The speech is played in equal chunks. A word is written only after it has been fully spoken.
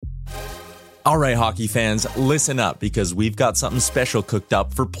All right, hockey fans, listen up because we've got something special cooked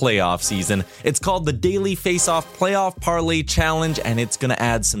up for playoff season. It's called the Daily Face-Off Playoff Parlay Challenge, and it's going to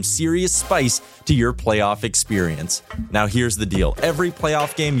add some serious spice to your playoff experience. Now, here's the deal. Every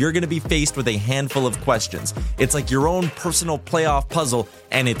playoff game, you're going to be faced with a handful of questions. It's like your own personal playoff puzzle,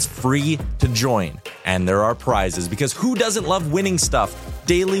 and it's free to join. And there are prizes, because who doesn't love winning stuff?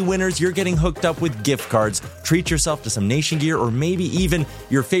 Daily winners, you're getting hooked up with gift cards. Treat yourself to some Nation gear or maybe even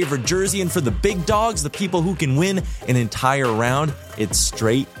your favorite jersey. And for the big dogs, the people who can win an entire round, it's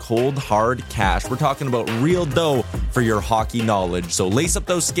straight, cold, hard cash. We're talking about real dough for your hockey knowledge. So lace up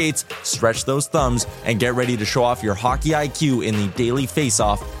those skates, stretch those thumbs, and get ready to show off your hockey IQ in the Daily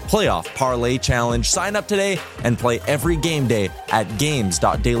Face-Off Playoff Parlay Challenge. Sign up today and play every game day at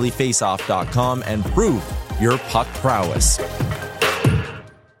games.dailyfaceoff.com and prove your puck prowess.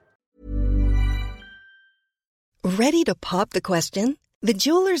 Ready to pop the question? The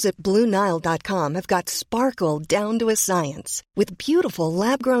jewelers at BlueNile.com have got sparkle down to a science with beautiful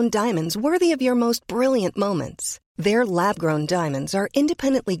lab-grown diamonds worthy of your most brilliant moments. Their lab-grown diamonds are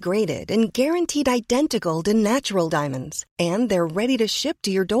independently graded and guaranteed identical to natural diamonds, and they're ready to ship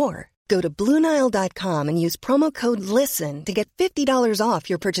to your door. Go to BlueNile.com and use promo code LISTEN to get $50 off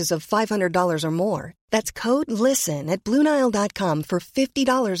your purchase of $500 or more. That's code LISTEN at BlueNile.com for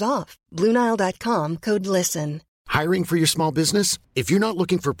 $50 off. BlueNile.com, code LISTEN. Hiring for your small business? If you're not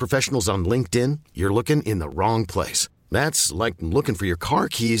looking for professionals on LinkedIn, you're looking in the wrong place. That's like looking for your car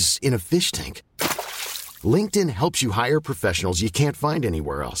keys in a fish tank. LinkedIn helps you hire professionals you can't find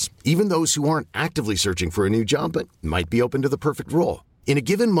anywhere else, even those who aren't actively searching for a new job but might be open to the perfect role. In a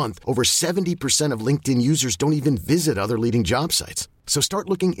given month, over 70% of LinkedIn users don't even visit other leading job sites. So start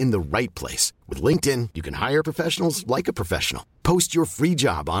looking in the right place. With LinkedIn, you can hire professionals like a professional. Post your free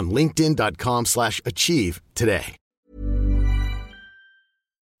job on linkedin.com/achieve today.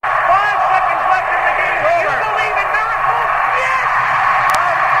 5 seconds left in the game. Do you believe in miracles? Yes!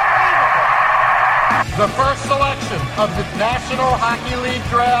 Unbelievable. The first selection of the National Hockey League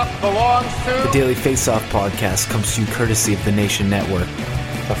draft belongs to... The Daily Face-Off podcast comes to you courtesy of the Nation Network.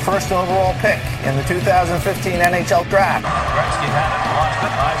 The first overall pick in the 2015 NHL draft. Gretzky had it, lost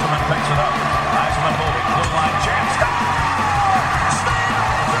it. Yzerman picks it up. Yzerman moving. Blue line chance.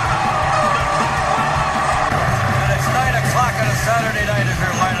 And it's 9 o'clock on a Saturday night as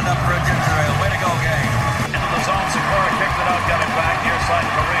they're lining up for a ginger ale. Way to go, gang. Into the zone. Sikora kicked it out. Got it back. Near side.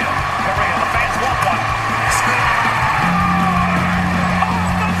 Korea. The fans want one.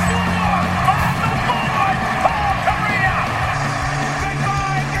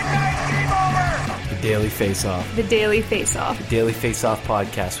 Daily Face-Off. The Daily Face-Off. The Daily Face-Off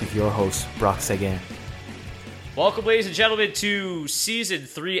podcast with your host, Brock Seguin. Welcome, ladies and gentlemen, to Season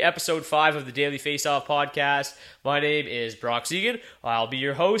 3, Episode 5 of the Daily Face-Off podcast. My name is Brock Seguin. I'll be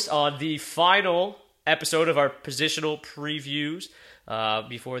your host on the final episode of our positional previews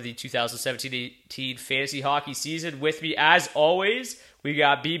before the 2017-18 fantasy hockey season. With me, as always, we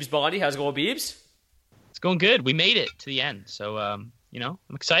got Beebs Bondi. How's it going, Beebs? It's going good. We made it to the end, so I'm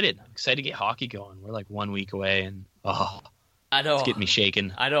excited. I'm excited to get hockey going. We're like 1 week away, and I know it's getting me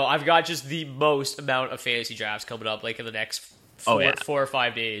shaken. I know. I've got just the most amount of fantasy drafts coming up, like in the next 4 or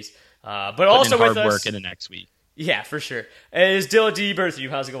 5 days. But putting also in with hard us, work in the next week. Yeah, for sure. Is Dylan D. Berthew.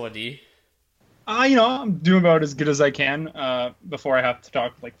 How's it going, D? I'm doing about as good as I can before I have to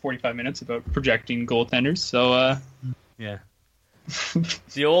talk like 45 minutes about projecting goaltenders. So yeah, it's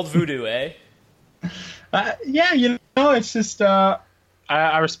the old voodoo, eh? It's just.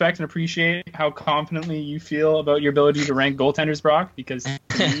 I respect and appreciate how confidently you feel about your ability to rank goaltenders, Brock, because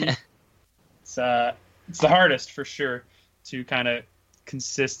it's the hardest for sure to kind of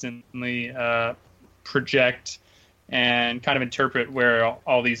consistently project and kind of interpret where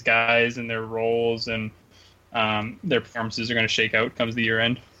all these guys and their roles and their performances are going to shake out comes the year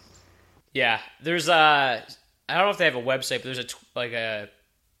end. Yeah, there's I don't know if they have a website, but there's a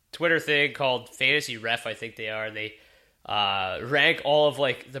Twitter thing called Fantasy Ref, I think they are. They rank all of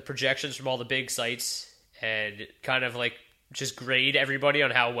like the projections from all the big sites and kind of like just grade everybody on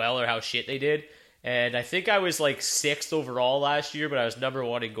how well or how shit they did. And I think I was like 6th overall last year, but I was number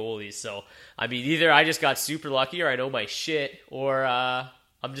 1 in goalies. So I mean, either I just got super lucky, or I know my shit, or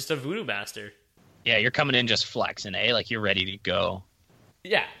I'm just a voodoo master. Yeah, you're coming in just flexing, eh? Like you're ready to go.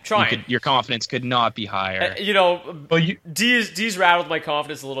 Yeah, trying. Your confidence could not be higher. D's rattled my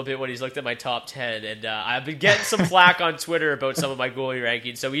confidence a little bit when he's looked at my top 10, and I've been getting some flack on Twitter about some of my goalie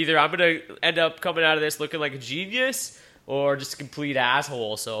rankings. So either I'm going to end up coming out of this looking like a genius or just a complete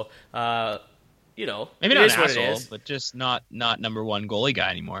asshole. So, maybe not an asshole, but just not number 1 goalie guy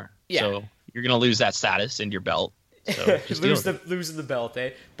anymore. Yeah. So you're going to lose that status in your belt. So just losing the belt,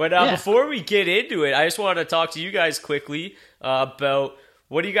 eh? But before we get into it, I just want to talk to you guys quickly about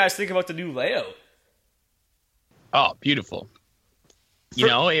what do you guys think about the new layout? Oh, beautiful. You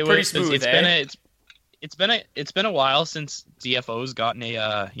know, it's been a while since DFO's gotten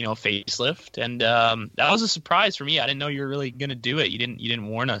a facelift, and that was a surprise for me. I didn't know you were really gonna do it. You didn't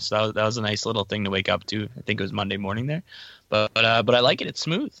warn us. That was a nice little thing to wake up to. I think it was Monday morning there, but I like it. It's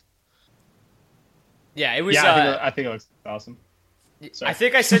smooth. Yeah, it was. I think it looks awesome. Sorry. I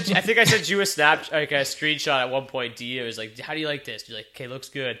think I sent you a screenshot at one point. D, it was like, how do you like this? You're like, okay, looks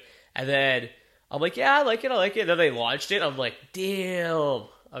good. And then I'm like, yeah, I like it. And then they launched it. I'm like, damn,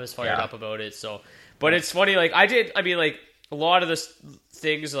 I was fired up about it. So, but it's funny. Like a lot of the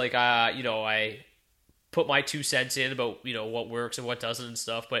things, like I put my 2 cents in about what works and what doesn't and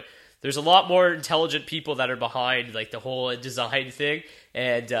stuff. But there's a lot more intelligent people that are behind like the whole design thing.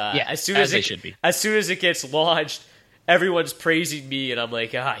 And as soon as it gets launched, everyone's praising me, and I'm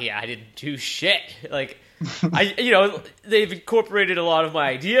like, I didn't do shit. Like, they've incorporated a lot of my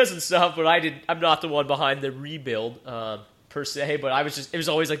ideas and stuff, but I'm not the one behind the rebuild per se. But it was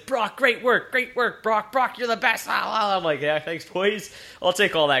always like, Brock, great work, Brock, you're the best. I'm like, yeah, thanks, boys. I'll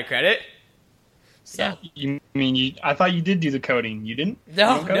take all that credit. So. Yeah, I thought you did do the coding. You didn't?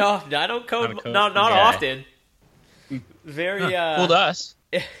 No, I don't code. Not often. Very fooled us.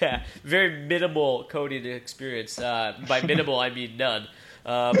 Yeah, very minimal coding experience. By minimal, I mean none.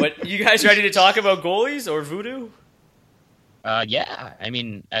 But you guys ready to talk about goalies or voodoo? Yeah,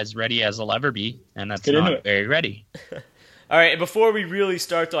 as ready as I'll ever be, and that's not very ready. All right, and before we really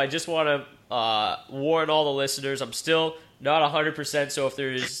start, though, I just want to warn all the listeners, I'm still not 100%, so if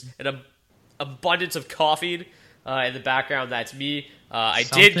there's an abundance of coughing in the background, that's me. I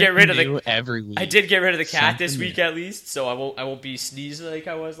did get rid of the cat this week at least, so I won't be sneezing like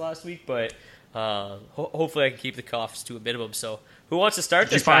I was last week. But hopefully I can keep the coughs to a minimum. So who wants to start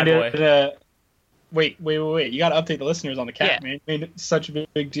this bad boy? Wait! You got to update the listeners on the cat, man. Made it such a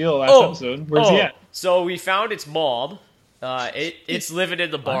big deal last episode. Where's he at? So we found its mom. It's living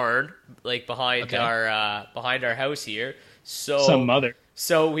in the barn, like behind our house here. So some mother.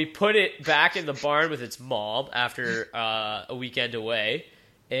 So we put it back in the barn with its mom after a weekend away,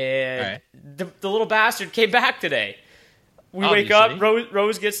 and the little bastard came back today. We wake up,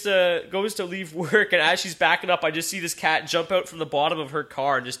 Rose goes to leave work, and as she's backing up, I just see this cat jump out from the bottom of her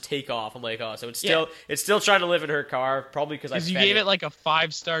car and just take off. I'm like, oh, so it's still trying to live in her car, probably because you gave it like a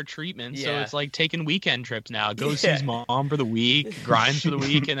 5-star treatment, so it's like taking weekend trips now. It goes sees mom for the week, grinds for the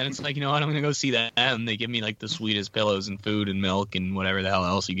week, and then it's like, you know what, I'm gonna go see them. And they give me like the sweetest pillows and food and milk and whatever the hell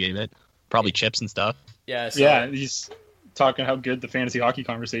else you gave it, probably chips and stuff. Yeah, he's talking how good the fantasy hockey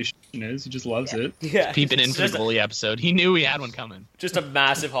conversation is. He just loves it. Yeah, peeping in for the goalie episode. He knew we had one coming. Just a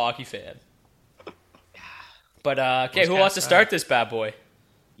massive hockey fan. But okay, who wants to start this bad boy?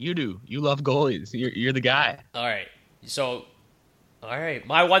 You do. You love goalies. You're the guy. All right. So,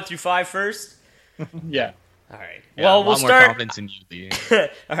 my 1 through 5 first. Yeah. All right. Yeah, well, we'll start. More confidence in you.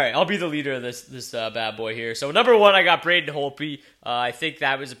 All right, I'll be the leader of this bad boy here. So number 1, I got Braden Holtby. I think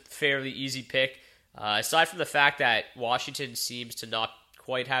that was a fairly easy pick. Aside from the fact that Washington seems to not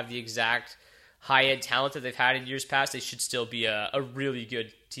quite have the exact high-end talent that they've had in years past, they should still be a really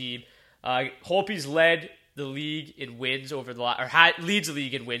good team. Holtby's led the league in wins leads the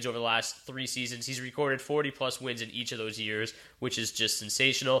league in wins over the last 3 seasons. He's recorded 40-plus wins in each of those years, which is just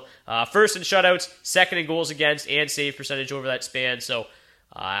sensational. First in shutouts, second in goals against, and save percentage over that span. So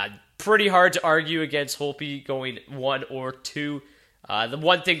pretty hard to argue against Holtby going 1 or 2. The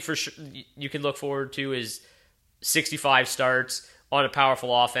one thing for sure you can look forward to is 65 starts on a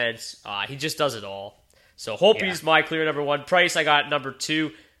powerful offense. He just does it all. So Holtby's my clear number 1. Price, I got number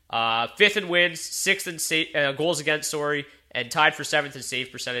 2. 5th in wins, 6th in goals against, and tied for 7th in save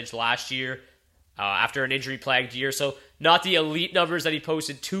percentage last year after an injury-plagued year. So not the elite numbers that he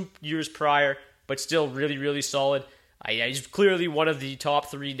posted 2 years prior, but still really, really solid. He's clearly one of the top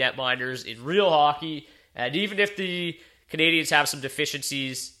 3 netminders in real hockey. And even if the Canadians have some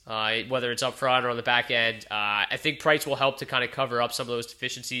deficiencies, whether it's up front or on the back end, I think Price will help to kind of cover up some of those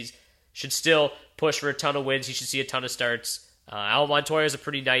deficiencies. Should still push for a ton of wins. He should see a ton of starts. Al Montoya is a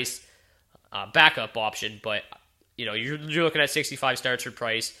pretty nice backup option, but you're looking at 65 starts for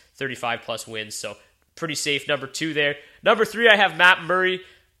Price, 35-plus wins, so pretty safe number 2 there. Number 3, I have Matt Murray.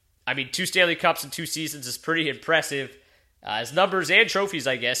 2 Stanley Cups in 2 seasons is pretty impressive. His numbers and trophies,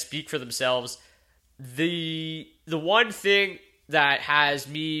 I guess, speak for themselves. The one thing that has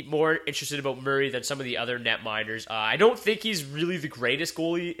me more interested about Murray than some of the other netminders, I don't think he's really the greatest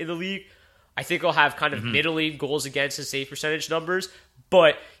goalie in the league. I think he'll have kind of middling goals against his save percentage numbers,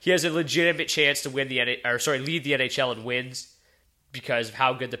 but he has a legitimate chance to lead the NHL in wins because of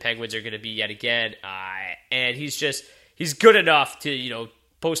how good the Penguins are going to be yet again. And he's good enough to,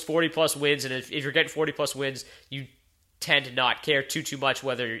 post 40-plus wins, and if you're getting 40-plus wins, you tend to not care too much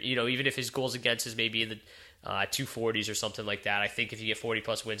whether, even if his goals against is maybe in the 240s or something like that. I think if you get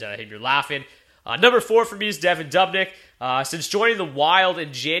 40-plus wins out of him, you're laughing. Number 4 for me is Devan Dubnyk. Since joining the Wild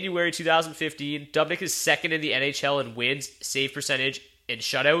in January 2015, Dubnyk is second in the NHL in wins, save percentage, and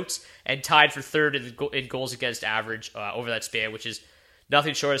shutouts, and tied for third in goals against average over that span, which is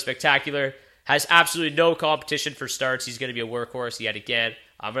nothing short of spectacular. Has absolutely no competition for starts. He's going to be a workhorse yet again.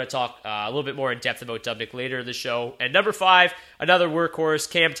 I'm going to talk a little bit more in depth about Dubnyk later in the show. And number 5, another workhorse,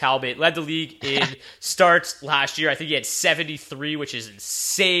 Cam Talbot, led the league in starts last year. I think he had 73, which is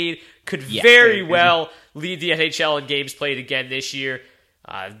insane. Could very well lead the NHL in games played again this year.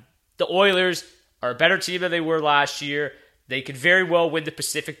 The Oilers are a better team than they were last year. They could very well win the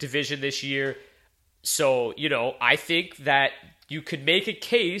Pacific Division this year. So, I think that you could make a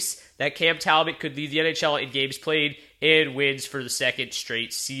case that Cam Talbot could lead the NHL in games played and wins for the second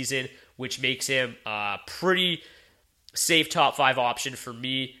straight season, which makes him a pretty safe top 5 option for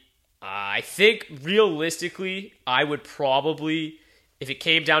me. I think realistically, I would probably, if it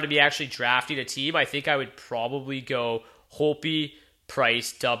came down to me actually drafting a team, I think I would probably go Holtby,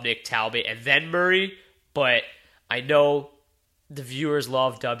 Price, Dubnyk, Talbot, and then Murray. But I know the viewers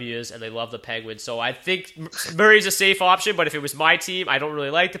love W's and they love the Penguins. So I think Murray's a safe option, but if it was my team, I don't really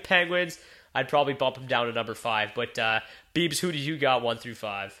like the Penguins. I'd probably bump him down to number 5. But Beebs, who do you got 1 through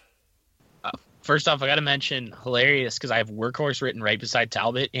 5? First off, I got to mention hilarious because I have workhorse written right beside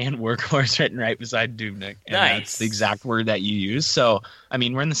Talbot and workhorse written right beside Dubnyk. And nice. That's the exact word that you use. So,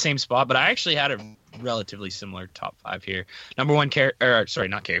 we're in the same spot, but I actually had a relatively similar top 5 here. Number 1,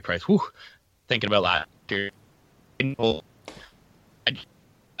 not Carey Price. Whew, thinking about last year.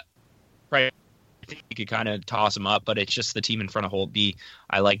 Right. I think you could kind of toss him up, but it's just the team in front of Holtby.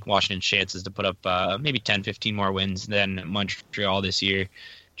 I like Washington's chances to put up maybe 10, 15 more wins than Montreal this year.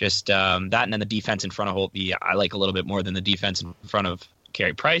 Just that, and then the defense in front of Holtby, I like a little bit more than the defense in front of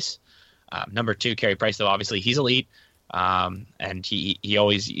Carey Price. Number 2, Carey Price, though, obviously he's elite, and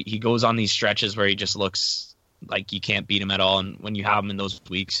he goes on these stretches where he just looks like you can't beat him at all, and when you have him in those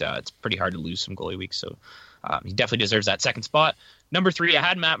weeks, it's pretty hard to lose some goalie weeks, so he definitely deserves that second spot. Number 3, I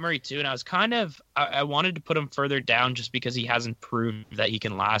had Matt Murray too, and I was I wanted to put him further down just because he hasn't proved that he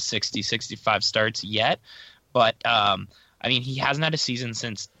can last 60, 65 starts yet. But, he hasn't had a season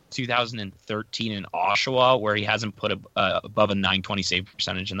since 2013 in Oshawa where he hasn't put above a .920 save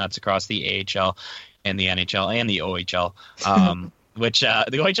percentage, and that's across the AHL and the NHL and the OHL. Which the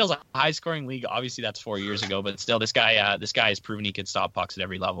OHL is a high-scoring league. Obviously, that's 4 years ago, but still, this guy has proven he can stop pucks at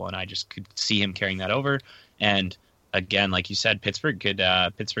every level, and I just could see him carrying that over. And again, like you said,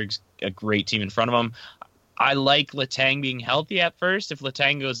 Pittsburgh's a great team in front of them. I like Letang being healthy at first. If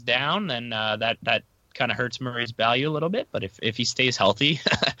Letang goes down, then that kind of hurts Murray's value a little bit. But if he stays healthy,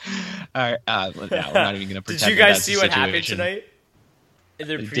 we're not even going to pretend. Did you guys see what happened tonight in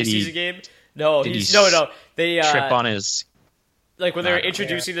their preseason game? No, no. They trip on his. Like when they were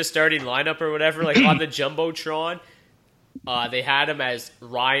introducing the starting lineup or whatever, like on the Jumbotron, they had him as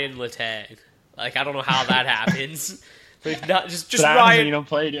Ryan Letang. Like I don't know how that happens. Like not just Ryan. You don't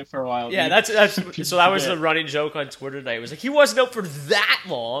played it for a while. Yeah, that's so that was the running joke on Twitter tonight. It was like he wasn't out for that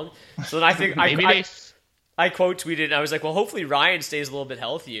long. So then I think I quote tweeted and I was like, well, hopefully Ryan stays a little bit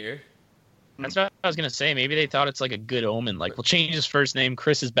healthier. That's what I was gonna say. Maybe they thought it's like a good omen. Like we'll change his first name.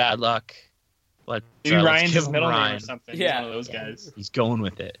 Chris is bad luck. Maybe Ryan's his middle name or something. Yeah. He's one of those guys. He's going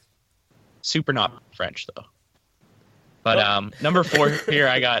with it. Super not French, though. But number 4 here,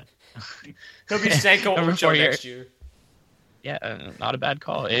 I got... He'll be Stanko Ocho next year. Yeah, not a bad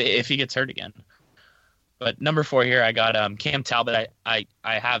call, if he gets hurt again. But number 4 here, I got Cam Talbot. I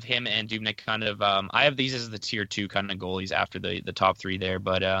have him and Dubnyk kind of... I have these as the tier 2 kind of goalies after the top 3 there,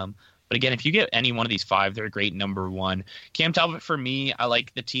 but again, if you get any one of these 5, they're a great number 1. Cam Talbot, for me, I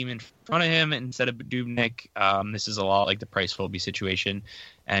like the team in front of him instead of Dubnyk. This is a lot like the Price Holtby situation.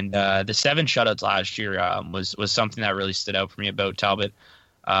 And the 7 shutouts last year was something that really stood out for me about Talbot.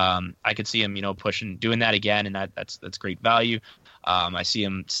 I could see him, doing that again, and that's great value. I see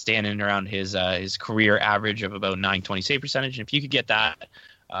him standing around his career average of about .920 save percentage. And if you could get that,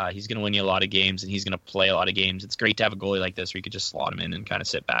 he's going to win you a lot of games, and he's going to play a lot of games. It's great to have a goalie like this where you could just slot him in and kind of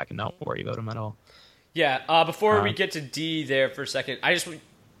sit back and not worry about him at all. Yeah, before we get to D there for a second,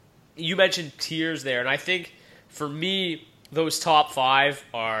 you mentioned tiers there, and I think for me, those top 5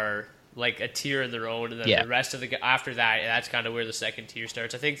 are like a tier in their own, and then the rest of after that, that's kind of where the second tier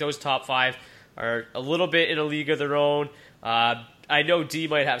starts. I think those top 5 are a little bit in a league of their own. I know D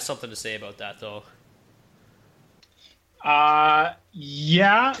might have something to say about that, though.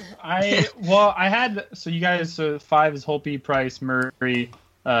 Yeah, I had, so you guys, so 5 is Holtby, Price, Murray,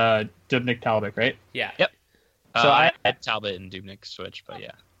 Dubnyk, Talbot, right? Yeah. Yep. So I had Talbot and Dubnyk switch, but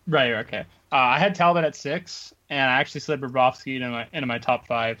yeah. Right, okay. I had Talbot at 6, and I actually slid Bobrovsky into my top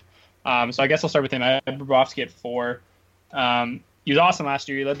 5. So I guess I'll start with him. I had Bobrovsky at 4. He was awesome last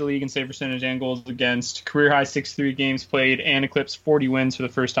year. He led the league in save percentage and goals against. Career high 63 games played and eclipsed 40 wins for the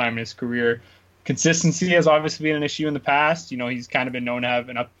first time in his career. Consistency has obviously been an issue in the past. You know, he's kind of been known to have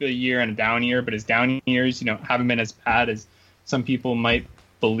an up year and a down year, but his down years, you know, haven't been as bad as some people might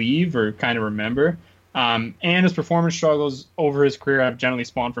believe or kind of remember. And his performance struggles over his career have generally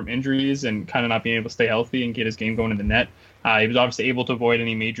spawned from injuries and kind of not being able to stay healthy and get his game going in the net. He was obviously able to avoid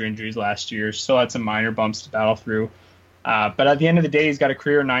any major injuries last year. Still had some minor bumps to battle through. But at the end of the day, he's got a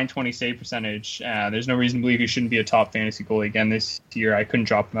career 920 save percentage. There's no reason to believe he shouldn't be a top fantasy goalie again this year. I couldn't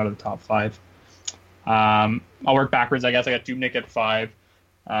drop him out of the top 5. I'll work backwards, I guess. I got Dubnyk at 5.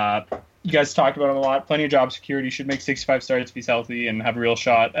 You guys talked about him a lot. Plenty of job security. Should make 65 starts if he's healthy and have a real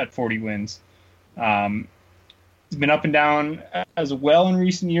shot at 40 wins. He's been up and down as well in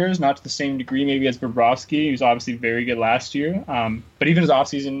recent years, not to the same degree maybe as Bobrovsky. He was obviously very good last year. But even his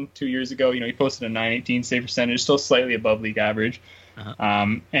offseason 2 years ago, you know, he posted a 918 save percentage, still slightly above league average.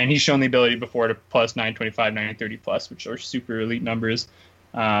 And he's shown the ability before to plus 925, 930 plus, which are super elite numbers.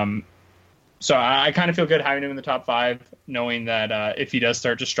 So I kind of feel good having him in the top 5, knowing that if he does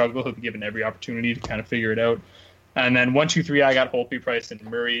start to struggle, he'll be given every opportunity to kind of figure it out. And then 1, 2, 3, I got Holtby, Price, and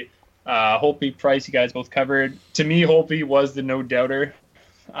Murray. Holtby, Price, you guys both covered. To me, Holtby was the no-doubter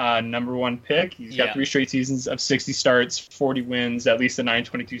number 1 pick. He's got 3 straight seasons of 60 starts, 40 wins, at least a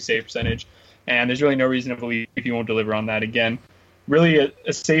 922 save percentage. And there's really no reason to believe he won't deliver on that again. Really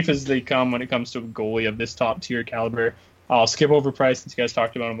as safe as they come when it comes to a goalie of this top-tier caliber. I'll skip over Price since you guys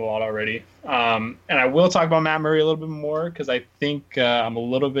talked about him a lot already. And I will talk about Matt Murray a little bit more because I think I'm a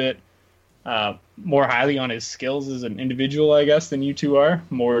little bit more highly on his skills as an individual, I guess, than you two are.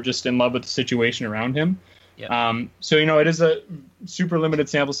 More just in love with the situation around him. Yep. So, you know, it is a super limited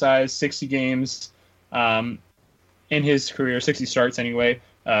sample size, 60 games in his career, 60 starts anyway,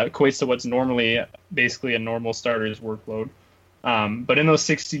 equates to what's normally basically a normal starter's workload. But in those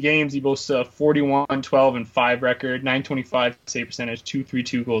 60 games, he boasts a 41, 12, and 5 record, 925 save percentage,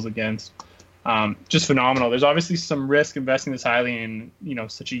 232 goals against. Just phenomenal. There's obviously some risk investing this highly in, you know,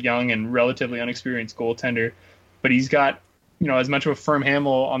 such a young and relatively unexperienced goaltender, but he's got, you know, as much of a firm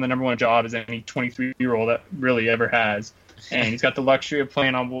handle on the number 1 job as any 23-year-old that really ever has. And he's got the luxury of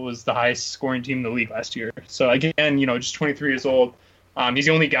playing on what was the highest scoring team in the league last year. So again, you know, just 23 years old. He's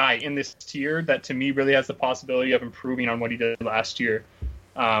the only guy in this tier that to me really has the possibility of improving on what he did last year.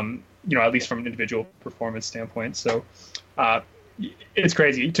 You know, at least from an individual performance standpoint. So it's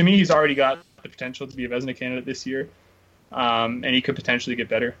crazy. To me, he's already got the potential to be a Vezina candidate this year. And he could potentially get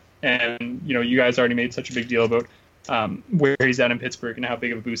better. And, you know, you guys already made such a big deal about where he's at in Pittsburgh and how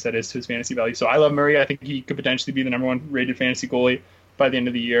big of a boost that is to his fantasy value. So I love Murray. I think he could potentially be the number 1 rated fantasy goalie by the end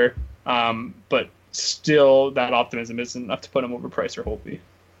of the year. But still, that optimism isn't enough to put him over Price or Holtby.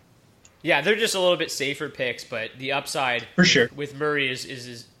 Yeah, they're just a little bit safer picks, but the upside for sure with Murray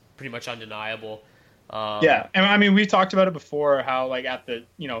is pretty much undeniable. Yeah, and I mean, we talked about it before, how like at the,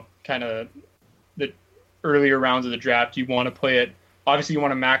 you know, kind of the earlier rounds of the draft, you want to play it. Obviously, you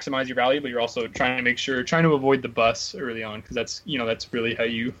want to maximize your value, but you're also trying to avoid the bus early on, because that's, you know, that's really how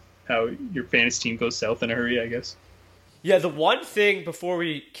your fantasy team goes south in a hurry, I guess. Yeah, the one thing before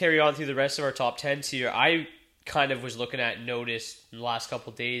we carry on through the rest of our top 10s here, I kind of was looking at and noticed in the last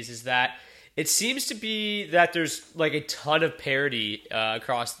couple of days is that it seems to be that there's like a ton of parity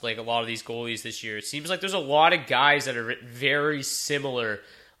across like a lot of these goalies this year. It seems like there's a lot of guys that are very similar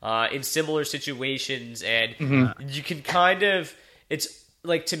in similar situations, and you can kind of, it's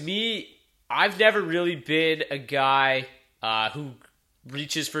like, to me, I've never really been a guy who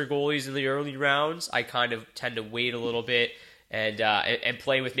reaches for goalies in the early rounds. I kind of tend to wait a little bit and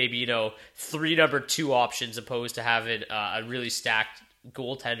play with maybe, you know, 3 number 2 options opposed to having a really stacked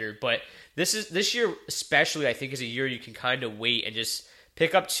goaltender. But this year especially, I think, is a year you can kind of wait and just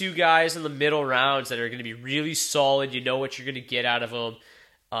pick up 2 guys in the middle rounds that are going to be really solid. You know what you're going to get out of them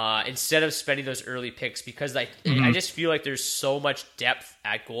instead of spending those early picks, because I just feel like there's so much depth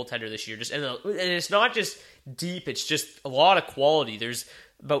at goaltender this year. And it's not just deep, it's just a lot of quality. There's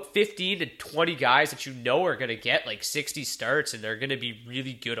about 15 to 20 guys that you know are going to get like 60 starts, and they're going to be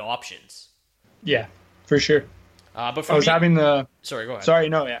really good options. Yeah, for sure. But having the... Sorry, go ahead. Sorry,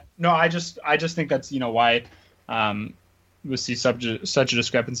 no, yeah. No, I just think that's, you know, why we'll see such a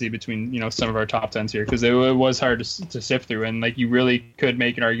discrepancy between some of our top 10s here, because it was hard to sift through, and like you really could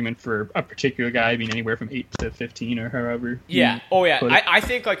make an argument for a particular guy being anywhere from 8 to 15 or however. Yeah. I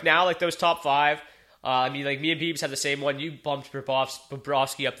think like now like those top 5. I mean, like me and Beebs have the same one. You bumped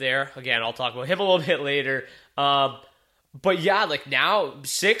Bobrovsky up there. Again, I'll talk about him a little bit later. But yeah, like now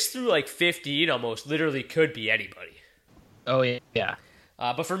 6 through like 15 almost literally could be anybody. Oh yeah.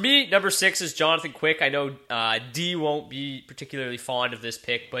 But for me, number 6 is Jonathan Quick. I know D won't be particularly fond of this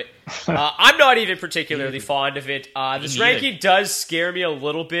pick, but I'm not even particularly fond of it. This ranking does scare me a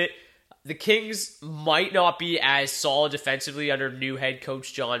little bit. The Kings might not be as solid defensively under new head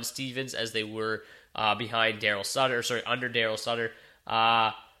coach John Stevens as they were under Daryl Sutter.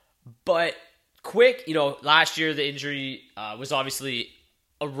 But Quick, last year the injury was obviously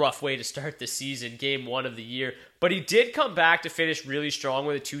a rough way to start the season, game 1 of the year. But he did come back to finish really strong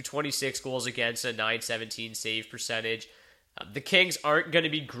with a 226 goals against, a 917 save percentage. The Kings aren't going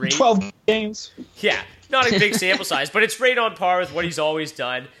to be great. 12 games. Yeah, not a big sample size, but it's right on par with what he's always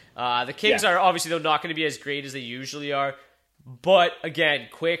done. The Kings are obviously, though, not going to be as great as they usually are. But, again,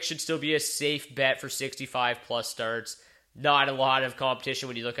 Quick should still be a safe bet for 65-plus starts. Not a lot of competition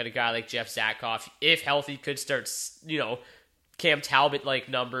when you look at a guy like Jeff Zatkoff. If healthy, could start, Cam Talbot-like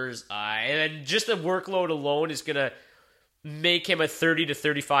numbers. And then just the workload alone is going to make him a 30 to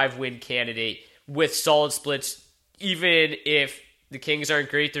 35 win candidate with solid splits. Even if the Kings aren't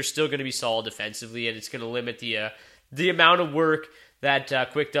great, they're still going to be solid defensively, and it's going to limit the amount of work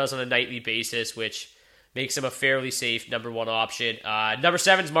that Quick does on a nightly basis, which makes him a fairly safe number 1 option. Number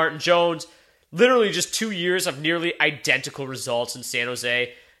 7 is Martin Jones. Literally just 2 years of nearly identical results in San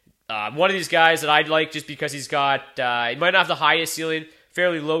Jose. One of these guys that I'd like just because he's got, he might not have the highest ceiling,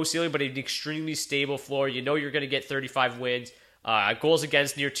 fairly low ceiling, but an extremely stable floor. You're going to get 35 wins, goals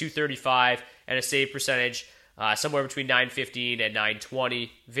against near 235, and a save percentage somewhere between 915 and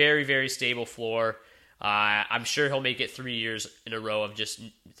 920. Very, very stable floor. I'm sure he'll make it 3 years in a row of just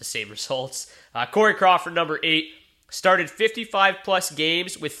the same results. Corey Crawford, number 8, started 55-plus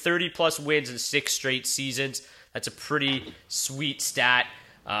games with 30-plus wins in 6 straight seasons. That's a pretty sweet stat.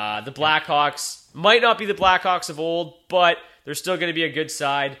 The Blackhawks might not be the Blackhawks of old, but they're still going to be a good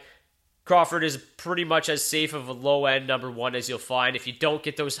side. Crawford is pretty much as safe of a low-end number 1 as you'll find. If you don't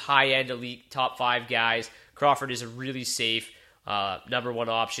get those high-end elite top 5 guys, Crawford is a really safe number 1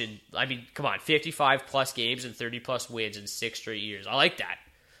 option. I mean, come on, 55-plus games and 30-plus wins in 6 straight years. I like that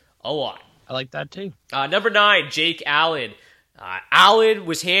a lot. I like that too. Number 9, Jake Allen. Allen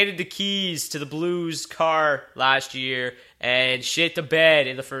was handed the keys to the Blues car last year and shit the bed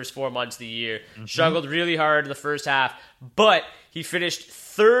in the first 4 months of the year. Mm-hmm. Struggled really hard in the first half, but he finished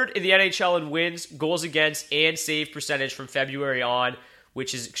 3rd in the NHL in wins, goals against, and save percentage from February on,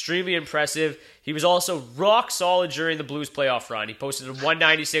 which is extremely impressive. He was also rock solid during the Blues playoff run. He posted a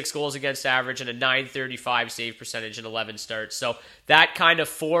 196 goals against average and a 935 save percentage in 11 starts. So that kind of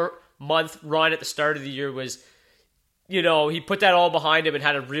 4-month run at the start of the year was, he put that all behind him and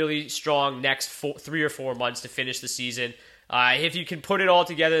had a really strong next 3 or 4 months to finish the season. If you can put it all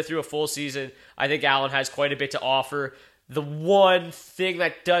together through a full season, I think Allen has quite a bit to offer. The one thing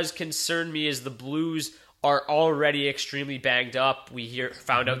that does concern me is the Blues are already extremely banged up. We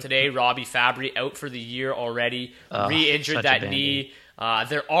found out today Robbie Fabry out for the year already, re-injured that knee.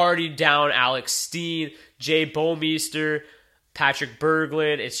 They're already down Alex Steen, Jay Bouwmeester, Patrick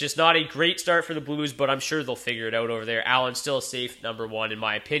Berglund. It's just not a great start for the Blues, but I'm sure they'll figure it out over there. Allen's still a safe number 1 in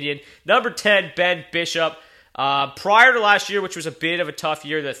my opinion. Number 10, Ben Bishop. Prior to last year, which was a bit of a tough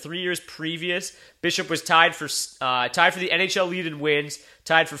year, the 3 years previous, Bishop was tied for the NHL lead in wins,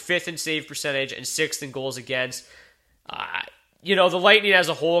 tied for 5th in save percentage, and 6th in goals against. The Lightning as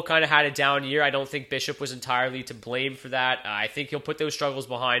a whole kind of had a down year. I don't think Bishop was entirely to blame for that. I think he'll put those struggles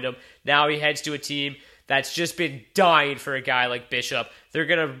behind him. Now he heads to a team that's just been dying for a guy like Bishop.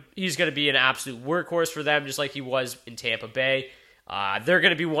 He's gonna be an absolute workhorse for them, just like he was in Tampa Bay. They're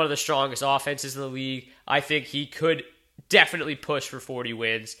going to be one of the strongest offenses in the league. I think he could definitely push for 40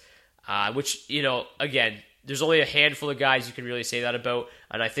 wins, which, again, there's only a handful of guys you can really say that about,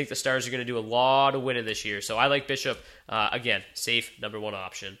 and I think the Stars are going to do a lot of winning this year. So I like Bishop. Again, safe number 1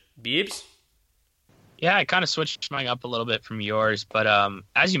 option. Beebs? Yeah, I kind of switched mine up a little bit from yours, but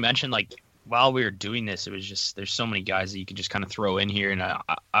as you mentioned, while we were doing this, it was just there's so many guys that you can just kind of throw in here, and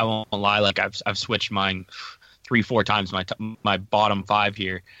I won't lie, I've switched mine 3-4 times my bottom 5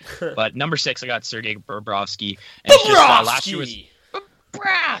 here. But number 6, I got Sergei Bobrovsky. And it's just,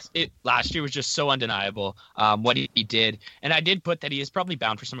 last year was just so undeniable what he did. And I did put that he is probably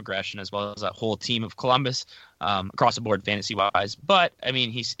bound for some aggression, as well as that whole team of Columbus across the board fantasy wise. But I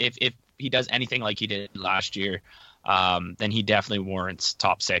mean, if he does anything like he did last year, then he definitely warrants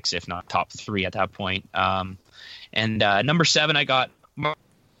top 6, if not top 3 at that point. And number 7, I got.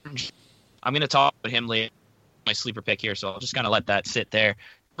 I'm going to talk about him later. My sleeper pick here, so I'll just kind of let that sit there.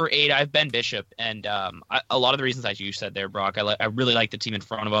 For 8, I have Ben Bishop, and a lot of the reasons that you said there, Brock, I really like the team in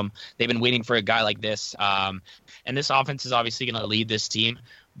front of them. They've been waiting for a guy like this, and this offense is obviously going to lead this team,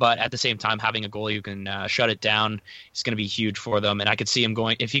 but at the same time, having a goalie who can shut it down is going to be huge for them, and I could see him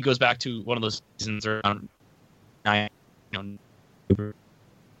going, if he goes back to one of those seasons around 9,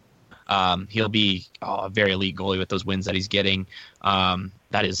 he'll be a very elite goalie with those wins that he's getting.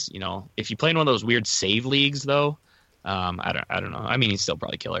 That is, if you play in one of those weird save leagues, though, I don't know. I mean, he's still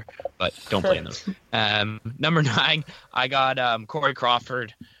probably killer, but don't play in those. Number 9, I got Corey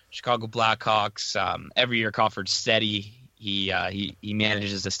Crawford, Chicago Blackhawks. Every year, Crawford's steady. He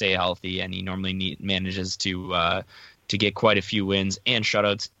manages to stay healthy, and he normally manages to get quite a few wins and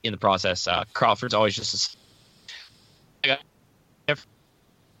shutouts in the process. Crawford's always just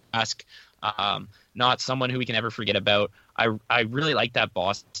not someone who we can ever forget about. I really like that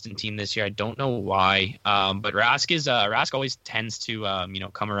Boston team this year. I don't know why, but Rask always tends to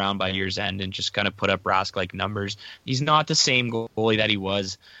come around by year's end and just kind of put up Rask-like numbers. He's not the same goalie that he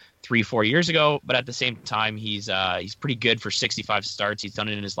was 3-4 years ago, but at the same time, he's pretty good for 65 starts. He's done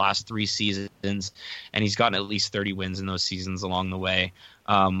it in his last 3 seasons, and he's gotten at least 30 wins in those seasons along the way,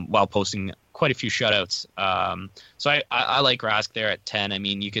 while posting quite a few shutouts. So I like Rask there at 10. I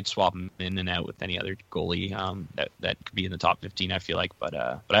mean, you could swap him in and out with any other goalie that could be in the top 15, I feel like, but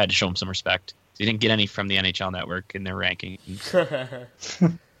I had to show him some respect. He didn't get any from the NHL Network in their ranking. I don't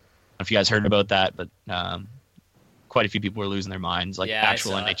know if you guys heard about that, but quite a few people were losing their minds, like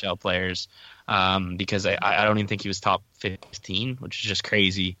actual NHL players, because I don't even think he was top 15, which is just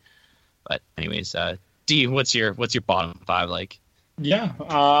crazy. But anyways, D, what's your bottom 5 like? Yeah.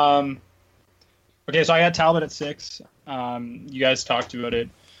 Okay, so I had Talbot at 6. You guys talked about it.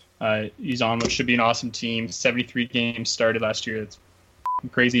 He's on what should be an awesome team. 73 games started last year. That's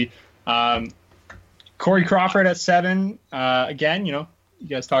crazy. Corey Crawford at 7. Again, you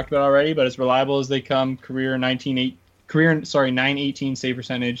guys talked about it already, but as reliable as they come. Career 918 save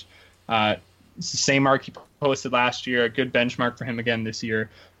percentage. It's the same mark he posted last year. A good benchmark for him again this year.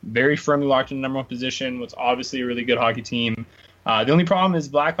 Very firmly locked in the number 1 position. What's obviously a really good hockey team. The only problem is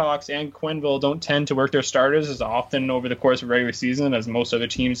Blackhawks and Quenneville don't tend to work their starters as often over the course of regular season as most other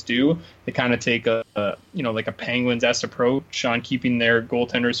teams do. They kind of take like a Penguins-esque approach on keeping their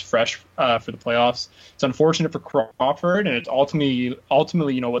goaltenders fresh for the playoffs. It's unfortunate for Crawford, and it's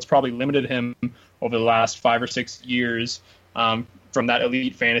ultimately what's probably limited him over the last 5 or 6 years from that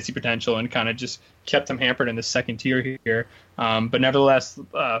elite fantasy potential, and kind of just kept him hampered in the second tier here. But nevertheless,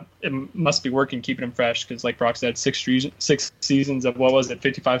 it must be working keeping him fresh because, like Brock said, 6 seasons of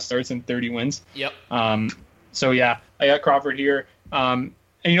 55 starts and 30 wins. Yep. So yeah, I got Crawford here. And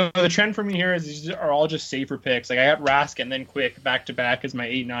the trend for me here is these are all just safer picks. Like I got Rask and then Quick back to back as my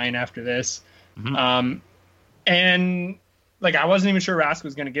 8-9 after this. Mm-hmm. And like I wasn't even sure Rask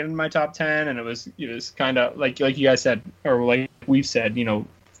was going to get in my top 10, and it was kind of like you guys said, or like we've said,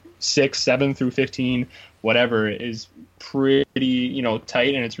 6, 7 through 15, whatever, is pretty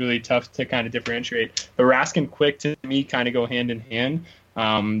tight, and it's really tough to kind of differentiate. But Rask and Quick to me kind of go hand in hand.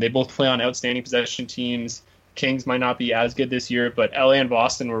 They both play on outstanding possession teams. Kings might not be as good this year, but LA and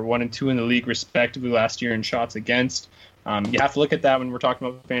Boston were 1 and 2 in the league respectively last year in shots against. You have to look at that when we're talking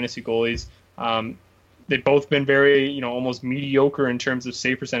about fantasy goalies. They've both been very, almost mediocre in terms of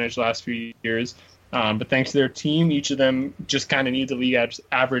save percentage last few years. But thanks to their team, each of them just kind of needs a league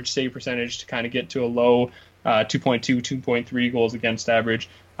average save percentage to kind of get to a low 2.2, 2.3 goals against average.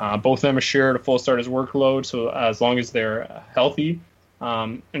 Both of them are shared a full starter's workload, so as long as they're healthy,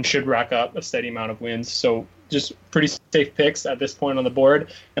 and should rack up a steady amount of wins. So just pretty safe picks at this point on the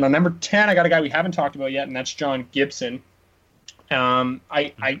board. And on number 10, I got a guy we haven't talked about yet, and that's John Gibson.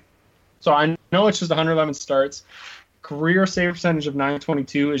 So I know it's just 111 starts. Career save percentage of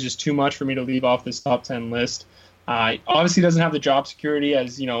 922 is just too much for me to leave off this top 10 list. Obviously doesn't have the job security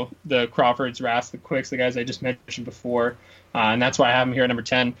as, the Crawfords, Rask, the Quicks, the guys I just mentioned before. And that's why I have him here at number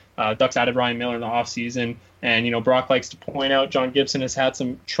 10. Ducks added Ryan Miller in the offseason. And, Brock likes to point out John Gibson has had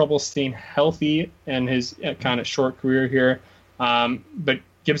some trouble staying healthy in his kind of short career here. But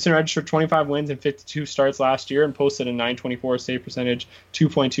Gibson registered 25 wins and 52 starts last year and posted a 924 save percentage,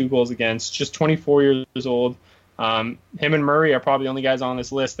 2.2 goals against, just 24 years old. Him and Murray are probably the only guys on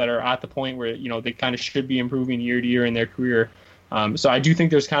this list that are at the point where, they kind of should be improving year to year in their career. So I do think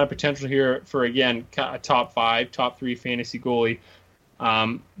there's kind of potential here for, again, a top 5, top 3 fantasy goalie,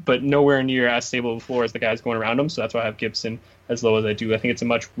 but nowhere near as stable of a floor as the guys going around him. So that's why I have Gibson as low as I do. I think it's a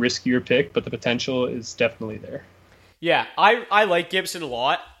much riskier pick, but the potential is definitely there. Yeah, I like Gibson a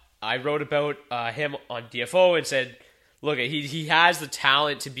lot. I wrote about him on DFO and said, look, he has the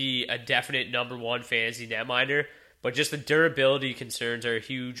talent to be a definite number one fantasy netminder, but just the durability concerns are a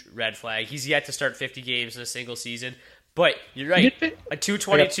huge red flag. He's yet to start 50 games in a single season. But you're right, a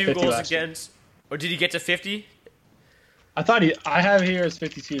 222 goals against, or did he get to 50? I have here as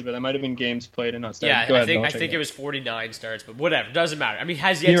 52, but that might have been games played and not started. Yeah, I think it was 49 starts, but whatever, doesn't matter. I mean,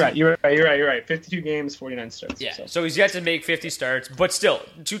 You're right. 52 games, 49 starts. Yeah, so he's yet to make 50 starts, but still,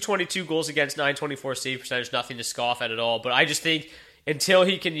 222 goals against, 924 save percentage, nothing to scoff at all. But I just think until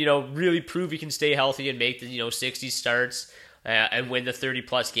he can, really prove he can stay healthy and make the 60 starts and win the 30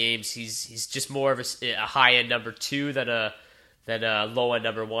 plus games, he's just more of a high end number 2 than a low end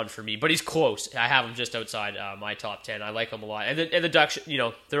number 1 for me, but he's close. I have him just outside my top 10. I like him a lot, and the Ducks,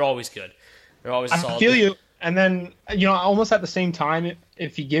 they're always good. They're always solid. I feel you. And then almost at the same time,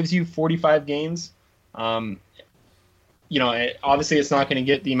 if he gives you 45 games, obviously it's not going to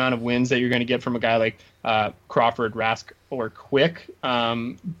get the amount of wins that you're going to get from a guy like Crawford, Rask, or Quick.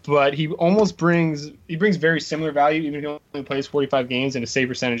 But he brings very similar value, even if he only plays 45 games, and his save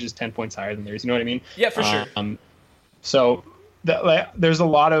percentage is 10 points higher than theirs. You know what I mean? Yeah, for sure. So there's a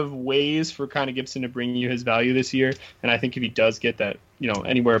lot of ways for kind of Gibson to bring you his value this year, and I think if he does get that,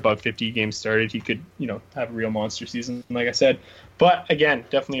 anywhere above 50 games started, he could, have a real monster season, like I said. But again,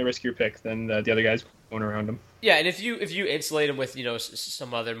 definitely a riskier pick than the other guys going around him. Yeah, and if you insulate him with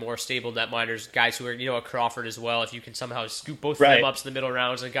some other more stable netminders, guys who are a Crawford as well, if you can somehow scoop both of them up to the middle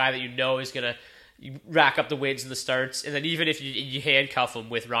rounds, a guy that is gonna rack up the wins and the starts, and then even if you handcuff him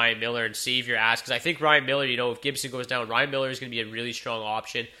with Ryan Miller and save your ass, because I think Ryan Miller, if Gibson goes down, Ryan Miller is going to be a really strong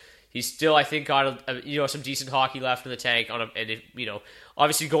option. He's still, I think, got some decent hockey left in the tank and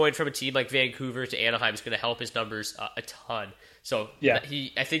obviously going from a team like Vancouver to Anaheim is going to help his numbers a ton. So yeah,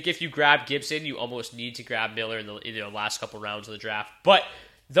 I think if you grab Gibson, you almost need to grab Miller in the last couple rounds of the draft. But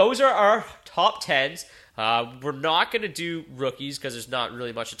those are our top 10s. We're not going to do rookies because there's not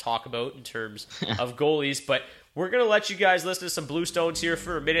really much to talk about in terms of goalies, but we're going to let you guys listen to some Bluestones here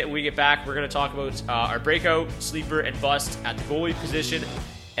for a minute. When we get back, we're going to talk about our breakout, sleeper, and bust at the goalie position,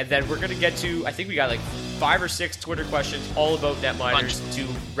 and then we're going to get to, I think we got like 5 or 6 Twitter questions all about netminders to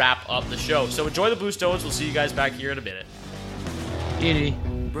wrap up the show. So enjoy the Bluestones. We'll see you guys back here in a minute. Giddy.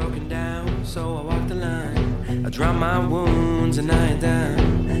 Broken down, so I walk the line. I drop my wounds and I ain't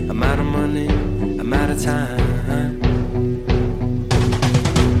down. I'm out of money, I'm out of time.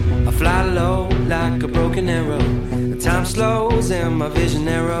 I fly low like a broken arrow. The time slows and my vision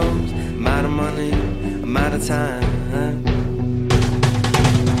narrows. I'm out of money, I'm out of time.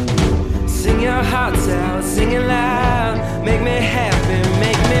 Sing your hearts out, sing it loud. Make me happy,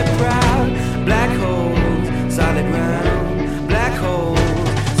 make me proud. Black holes, solid ground. Black holes,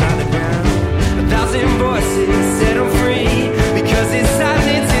 solid ground. 1,000 voices set them free, because this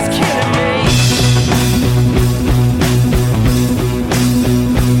silence is killing me.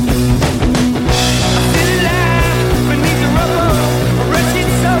 I feel alive beneath the rubble, a wretched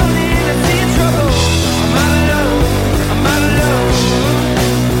soul in a sea of trouble. I'm all alone, I'm all alone.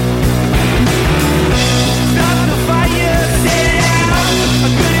 Stop the fire, set it out. A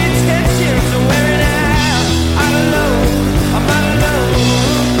good intentions are wearing out. All alone, I'm all alone.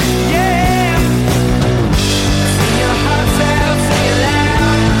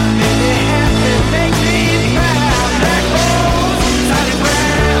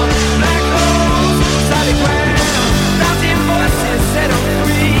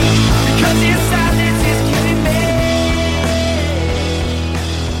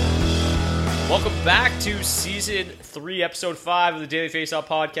 Welcome back to Season 3, Episode 5 of the Daily Faceoff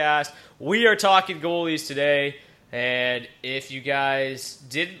Podcast. We are talking goalies today, and if you guys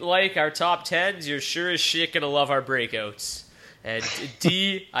didn't like our top 10s, you're sure as shit going to love our breakouts. And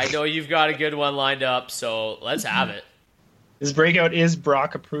D, I know you've got a good one lined up, so let's have it. This breakout is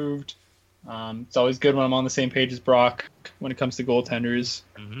Brock approved. It's always good when I'm on the same page as Brock when it comes to goaltenders.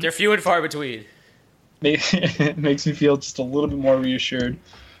 Mm-hmm. They're few and far between. It makes me feel just a little bit more reassured.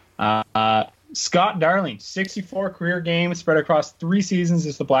 Scott Darling, 64 career games spread across 3 seasons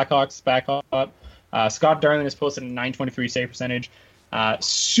as the Blackhawks back up. Scott Darling has posted a .923 save percentage.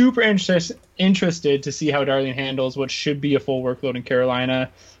 Super interested to see how Darling handles what should be a full workload in Carolina.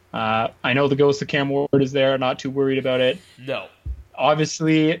 I know the ghost of Cam Ward is there. Not too worried about it. No.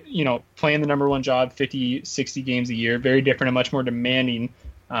 Obviously, playing the number one job 50, 60 games a year, very different and much more demanding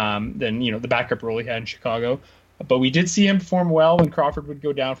than, the backup role he had in Chicago. But we did see him perform well when Crawford would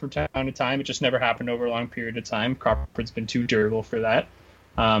go down from time to time. It just never happened over a long period of time. Crawford's been too durable for that.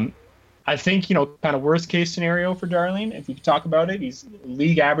 I think, kind of worst case scenario for Darling, if we could talk about it, he's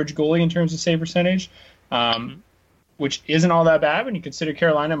league average goalie in terms of save percentage. which isn't all that bad when you consider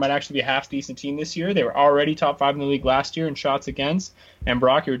Carolina might actually be a half-decent team this year. They were already top 5 in the league last year in shots against. And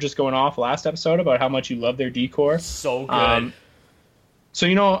Brock, you were just going off last episode about how much you love their D-core. So good.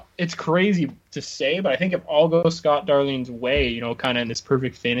 So, it's crazy to say, but I think if all goes Scott Darling's way, kind of in this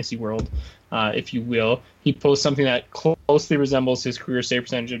perfect fantasy world, if you will, he posts something that closely resembles his career save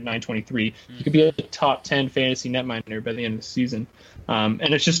percentage of .923. He could be a top 10 fantasy netminder by the end of the season.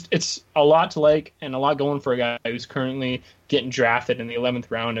 And it's a lot to like and a lot going for a guy who's currently getting drafted in the 11th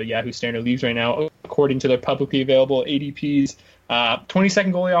round of Yahoo Standard Leagues right now, according to their publicly available ADPs.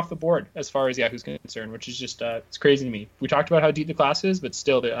 22nd goalie off the board as far as Yahoo's concerned, which is just it's crazy to me. We talked about how deep the class is, but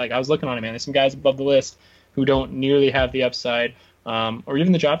still, I was looking on it, man. There's some guys above the list who don't nearly have the upside or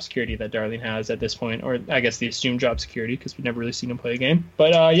even the job security that Darling has at this point, or I guess the assumed job security because we've never really seen him play a game.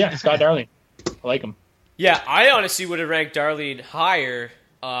 But Scott Darling, I like him. Yeah, I honestly would have ranked Darling higher.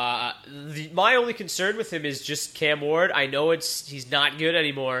 My only concern with him is just Cam Ward. I know he's not good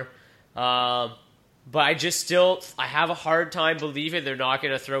anymore. But I have a hard time believing they're not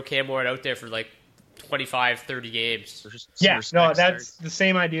going to throw Cam Ward out there for like 25, 30 games. That's the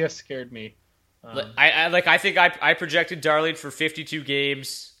same idea scared me. I think I projected Darling for 52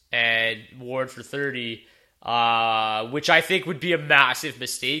 games and Ward for 30, which I think would be a massive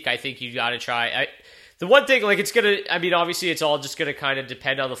mistake. I think you got to try. The one thing, obviously it's all just going to kind of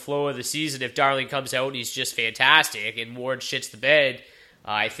depend on the flow of the season. If Darling comes out and he's just fantastic and Ward shits the bed,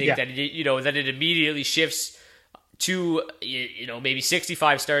 I think that then it immediately shifts to maybe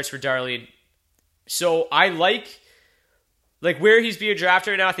 65 starts for Darling. So I like where he's being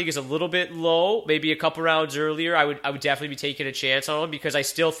drafted right now. I think is a little bit low. Maybe a couple rounds earlier, I would definitely be taking a chance on him because I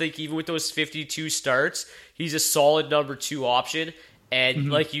still think even with those 52 starts, he's a solid number 2 option. And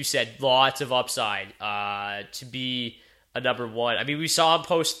like you said, lots of upside to be a number 1. I mean, we saw him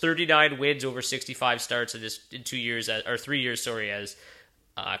post 39 wins over 65 starts in 2 years, or 3 years, as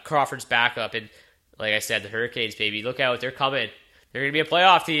Crawford's backup. And like I said, the Hurricanes, baby, look out, they're coming. They're going to be a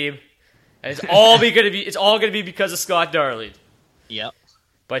playoff team. And it's all going to be because of Scott Darling. Yep.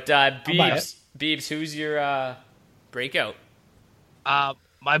 But Beebs, who's your breakout?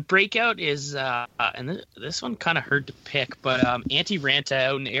 My breakout is, and this one kind of hurt to pick, but Antti Raanta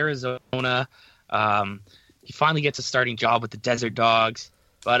out in Arizona. He finally gets a starting job with the Desert Dogs.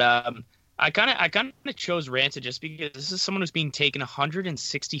 But I kind of chose Raanta just because this is someone who's being taken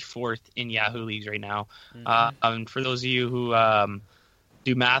 164th in Yahoo leagues right now. For those of you who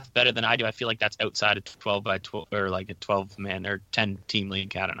do math better than I do, I feel like that's outside of 12 by 12 or like a 12-man or 10-team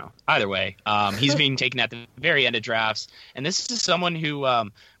league. I don't know. Either way, he's being taken at the very end of drafts. And this is someone who,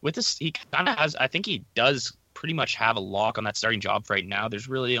 with this, he kind of has, I think he does pretty much have a lock on that starting job right now. There's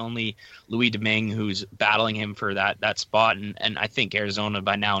really only Louis Domingue who's battling him for that spot. And I think Arizona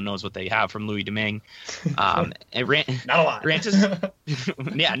by now knows what they have from Louis Domingue. Not a lot.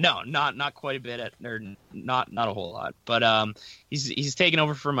 Yeah, no, not quite a bit, or not a whole lot. But he's taken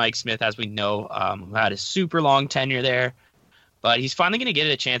over for Mike Smith, as we know, who had a super long tenure there. But he's finally going to get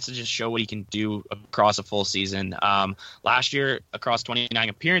a chance to just show what he can do across a full season. Last year, across 29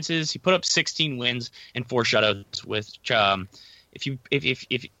 appearances, he put up 16 wins and 4 shutouts. With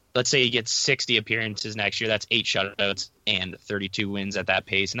if let's say he gets 60 appearances next year, that's 8 shutouts and 32 wins at that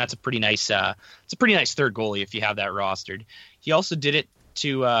pace, and that's a pretty nice. It's a pretty nice third goalie if you have that rostered. He also did it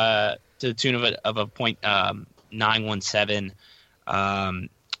to the tune of a .917.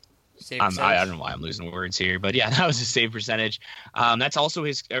 I don't know why I'm losing words here, but yeah, that was his save percentage. That's also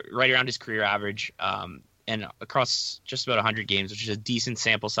his right around his career average, and across just about 100 games, which is a decent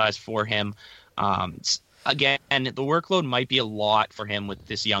sample size for him. Again, the workload might be a lot for him with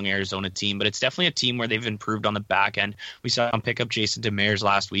this young Arizona team, but it's definitely a team where they've improved on the back end. We saw him pick up Jason Demers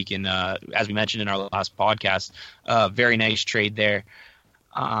last week, and as we mentioned in our last podcast, very nice trade there.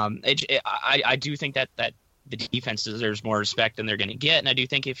 I do think that the defense deserves more respect than they're going to get. And I do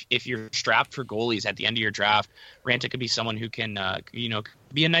think if you're strapped for goalies at the end of your draft, Raanta could be someone who can,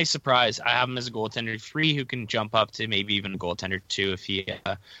 be a nice surprise. I have him as a goaltender 3 who can jump up to maybe even a goaltender 2 if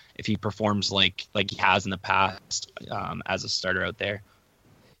he performs like he has in the past as a starter out there.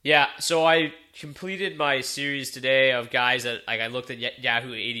 Yeah, so I completed my series today of guys that I looked at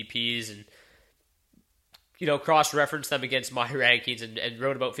Yahoo ADPs and cross-referenced them against my rankings and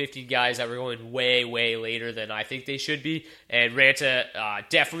wrote about 15 guys that were going way, way later than I think they should be. And Raanta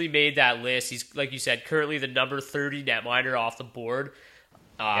definitely made that list. He's, like you said, currently the number 30 netminder off the board.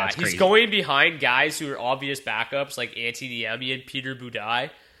 He's going behind guys who are obvious backups like Antti Niemi and Peter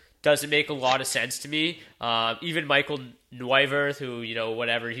Budaj. Doesn't make a lot of sense to me. Even Michael Neuwirth, who,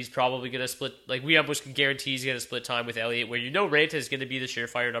 he's probably going to split. Like, we almost can guarantee he's going to split time with Elliott, where Raanta is going to be the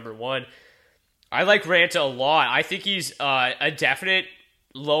surefire number 1. I like Raanta a lot. I think he's a definite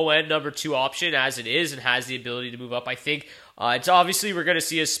low-end number 2 option as it is and has the ability to move up. I think it's obviously we're going to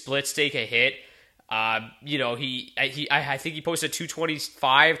see his splits take a hit. I think he posted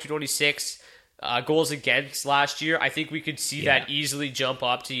 225, 226 goals against last year. I think we could see that easily jump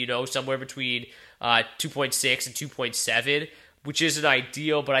up to, somewhere between 2.6 and 2.7, which isn't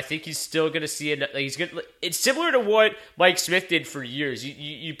ideal, but I think he's still going to see it. It's similar to what Mike Smith did for years.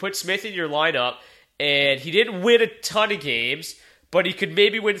 You put Smith in your lineup, and he didn't win a ton of games, but he could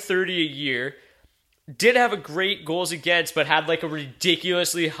maybe win 30 a year. Did have a great goals against, but had like a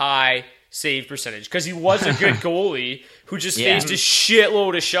ridiculously high save percentage because he was a good goalie who just faced a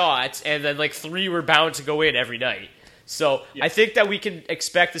shitload of shots, and then like 3 were bound to go in every night. So I think that we can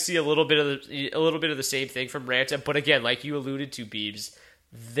expect to see a little bit of the same thing from Raanta. But again, like you alluded to, Beebs,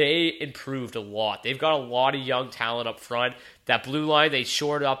 they improved a lot. They've got a lot of young talent up front. That blue line, they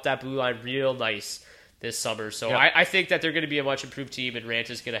shored up that blue line real nice this summer. So I think that they're going to be a much improved team, and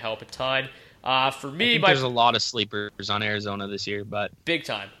Ranta's going to help a ton. For me, there's a lot of sleepers on Arizona this year, but big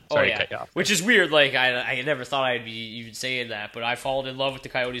time. Sorry to cut you off. Which is weird. Like I never thought I'd be even saying that, but I've fallen in love with the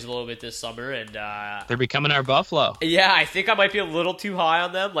Coyotes a little bit this summer, and they're becoming our Buffalo. Yeah, I think I might be a little too high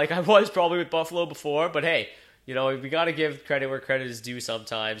on them. Like I was probably with Buffalo before, but hey, we got to give credit where credit is due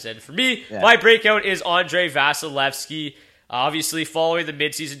sometimes. And for me, my breakout is Andrei Vasilevskiy. Obviously, following the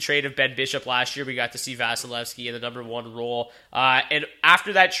midseason trade of Ben Bishop last year, we got to see Vasilevskiy in the number 1 role. And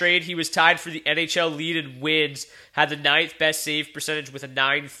after that trade, he was tied for the NHL lead in wins, had the 9th best save percentage with a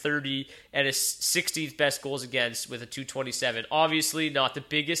 .930 and his 16th best goals against with a .227. Obviously, not the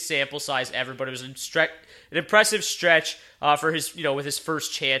biggest sample size ever, but it was an impressive stretch for his, with his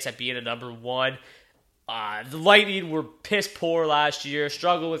first chance at being a number 1. The Lightning were piss poor last year,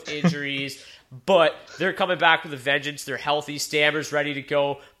 struggled with injuries. But they're coming back with a vengeance. They're healthy. Stammer's ready to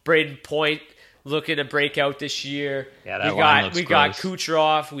go. Braden Point looking to break out this year. Yeah, we got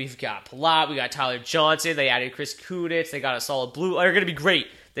Kucherov. We've got Palat. We got Tyler Johnson. They added Chris Kunitz. They got a solid blue. They're going to be great.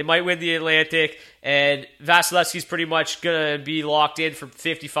 They might win the Atlantic. And Vasilevsky's pretty much going to be locked in for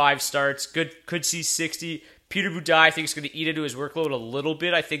 55 starts. Could see 60. Peter Budaj, I think, is going to eat into his workload a little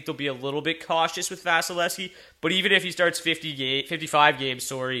bit. I think they'll be a little bit cautious with Vasilevskiy. But even if he starts 55 games,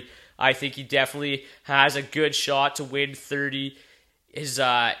 I think he definitely has a good shot to win 30. His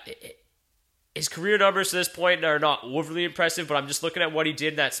career numbers to this point are not overly impressive, but I'm just looking at what he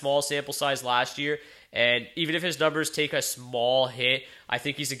did in that small sample size last year. And even if his numbers take a small hit, I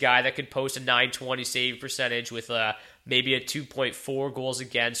think he's a guy that could post a .920 save percentage with maybe a 2.4 goals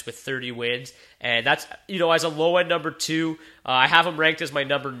against with 30 wins. And that's, as a low-end number 2, I have him ranked as my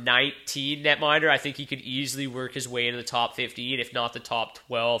number 19 netminder. I think he could easily work his way into the top 15, if not the top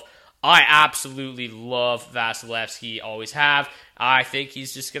 12. I absolutely love Vasilevskiy, always have. I think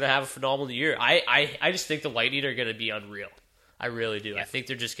he's just going to have a phenomenal year. I just think the Lightning are going to be unreal. I really do. Yeah. I think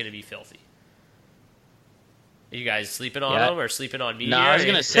they're just going to be filthy. Are you guys sleeping on them or sleeping on me? No, I was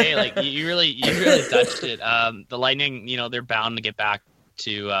going to say, you really touched it. The Lightning, they're bound to get back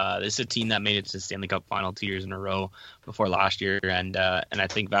to this is a team that made it to the Stanley Cup final 2 years in a row before last year, and I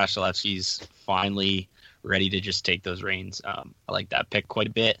think Vasilevskiy's finally ready to just take those reins. I like that pick quite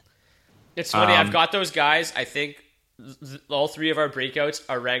a bit. It's funny, I've got those guys. I think all 3 of our breakouts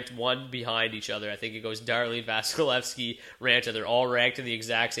are ranked 1 behind each other. I think it goes Darlene, Vasilevskiy, Raanta. They're all ranked in the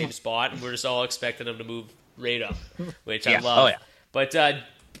exact same spot, and we're just all expecting them to move right up, which I love. Oh, yeah. But,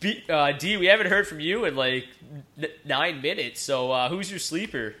 D, we haven't heard from you in 9 minutes, so who's your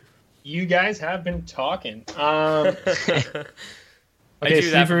sleeper? You guys have been talking. I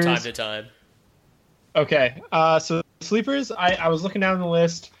do that from time to time. Okay, so sleepers, I was looking down the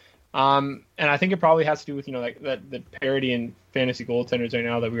list. And I think it probably has to do with, the parity in fantasy goaltenders right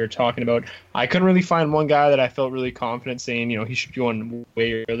now that we were talking about. I couldn't really find one guy that I felt really confident saying, he should be going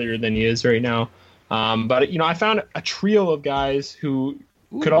way earlier than he is right now. But I found a trio of guys who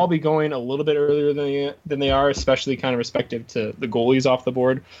could all be going a little bit earlier than they are, especially kind of respective to the goalies off the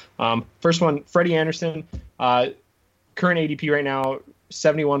board. First one, Freddie Anderson, current ADP right now,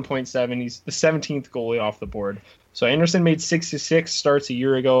 71.7. He's the 17th goalie off the board. So Anderson made 66 starts a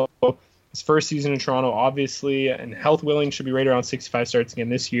year ago. His first season in Toronto, obviously, and health willing, should be right around 65 starts again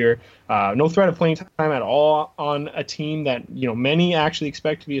this year. No threat of playing time at all on a team that many actually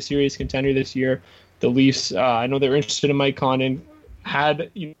expect to be a serious contender this year. The Leafs, I know they're interested in Mike Condon, had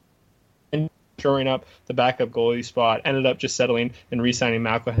throwing up the backup goalie spot, ended up just settling and re-signing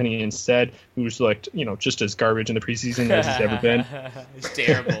McElhinney instead, who's looked just as garbage in the preseason as he's ever been. He's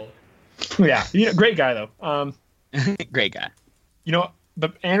terrible. Yeah, great guy though. Great guy.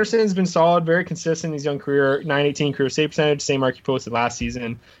 But Anderson's been solid, very consistent in his young career. .918 career save percentage, same mark he posted last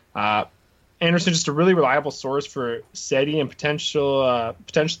season. Anderson just a really reliable source for steady and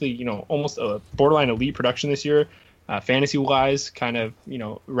potentially almost a borderline elite production this year. Fantasy wise, kind of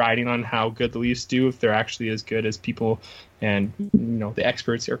riding on how good the Leafs do, if they're actually as good as people and the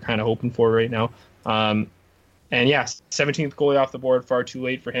experts are kind of hoping for right now. And yeah, 17th goalie off the board, far too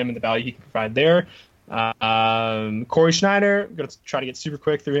late for him and the value he can provide there. Corey Schneider, I'm going to try to get super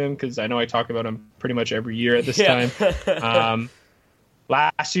quick through him because I know I talk about him pretty much every year at this time.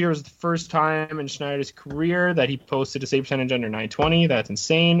 Last year was the first time in Schneider's career that he posted a save percentage under 920. That's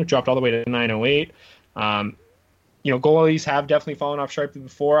insane. It dropped all the way to 908. Goalies have definitely fallen off sharply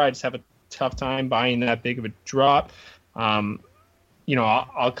before. I just have a tough time buying that big of a drop. I'll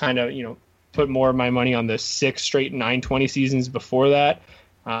kind of, put more of my money on the 6 straight 920 seasons before that.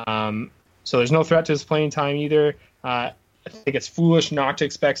 So there's no threat to his playing time either. I think it's foolish not to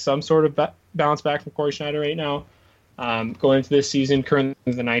expect some sort of bounce back from Corey Schneider right now. Going into this season,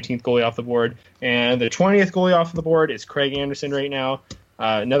 currently the 19th goalie off the board. And the 20th goalie off the board is Craig Anderson right now.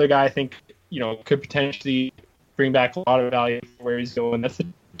 Another guy I think, could potentially bring back a lot of value for where he's going. That's the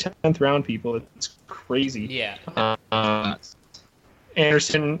 10th round, people. It's crazy. Yeah.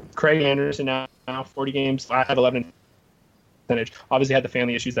 Craig Anderson now 40 games. I have 11 percentage. Obviously had the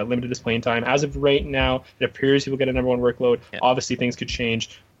family issues that limited his playing time. As of right now, it appears he will get a number one workload. Yeah. Obviously things could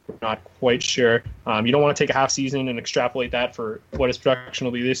change. We're not quite sure. You don't want to take a half season and extrapolate that for what his production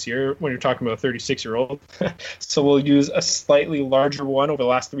will be this year when you're talking about a 36-year-old. So we'll use a slightly larger one over the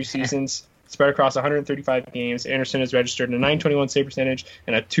last 3 seasons. Spread across 135 games. Anderson has registered a 921 save percentage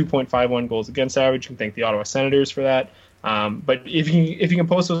and a 2.51 goals against average. You can thank the Ottawa Senators for that. But if you can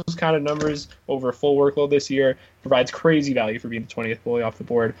post those kind of numbers over a full workload this year, provides crazy value for being the 20th goalie off the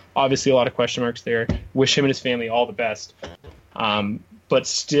board. Obviously, a lot of question marks there. Wish him and his family all the best. But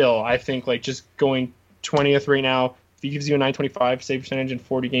still, I think just going 20th right now, if he gives you a 925 save percentage in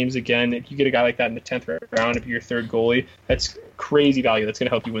 40 games again, if you get a guy like that in the 10th round of your third goalie, that's crazy value. That's going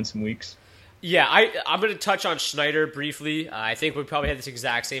to help you win some weeks. Yeah, I'm going to touch on Schneider briefly. I think we probably had this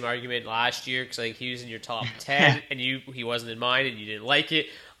exact same argument last year because I think he was in your top 10 and he wasn't in mine and you didn't like it.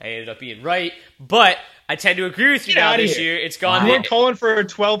 I ended up being right. But I tend to agree with you now this year. It's gone. We're calling for a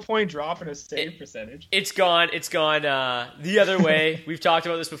 12-point drop in a save percentage. It's gone the other way. We've talked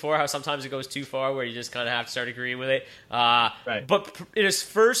about this before, how sometimes it goes too far where you just kind of have to start agreeing with it. Right. But in his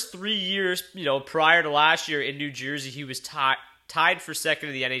first 3 years, prior to last year in New Jersey, he was tied for second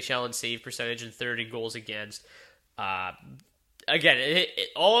in the NHL in save percentage and third in goals against. Again,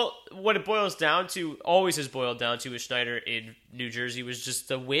 what it boils down to, always has boiled down to with Schneider in New Jersey was just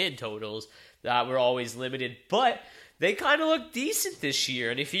the win totals that were always limited. But they kind of look decent this year,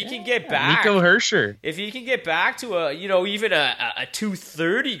 and if he can get back, Nico Herscher, if he can get back to even a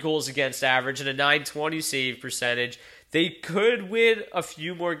 230 goals against average and a 920 save percentage, they could win a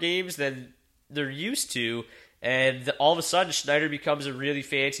few more games than they're used to. And all of a sudden, Schneider becomes a really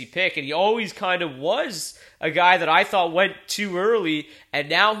fancy pick. And he always kind of was a guy that I thought went too early. And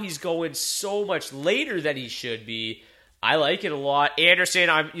now he's going so much later than he should be. I like it a lot.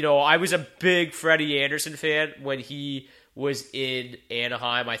 Anderson, I was a big Freddie Anderson fan when he was in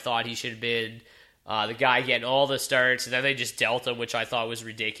Anaheim. I thought he should have been the guy getting all the starts. And then they just dealt him, which I thought was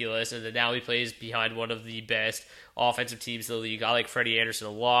ridiculous. And then now he plays behind one of the best offensive teams in the league. I like Freddie Anderson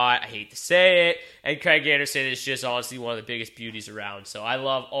a lot. I hate to say it. And Craig Anderson is just honestly one of the biggest beauties around. So I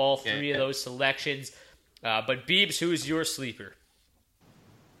love all three of those selections. But Beebs, who is your sleeper?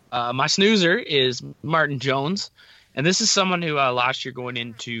 My snoozer is Martin Jones. And this is someone who last year going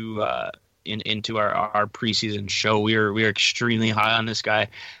into our preseason show, we were extremely high on this guy,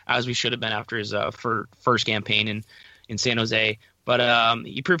 as we should have been after his first campaign in San Jose. But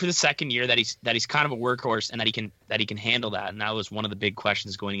he proved for the second year that he's kind of a workhorse and that he can handle that. And that was one of the big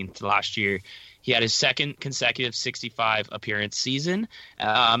questions going into last year. He had his second consecutive 65 appearance season,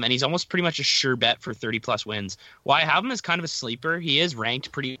 and he's almost pretty much a sure bet for 30-plus wins. While I have him as kind of a sleeper, he is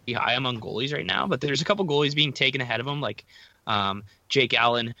ranked pretty high among goalies right now, but there's a couple goalies being taken ahead of him, like Jake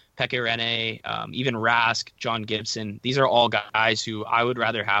Allen, Pekka Rinne, even Rask, John Gibson. These are all guys who I would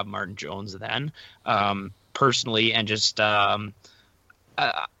rather have Martin Jones than, personally, and just I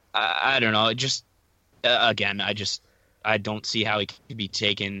don't know. Just again, I don't see how he could be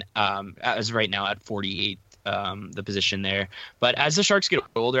taken as right now at 48, the position there. But as the Sharks get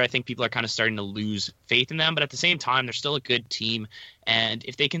older, I think people are kind of starting to lose faith in them. But at the same time, they're still a good team, and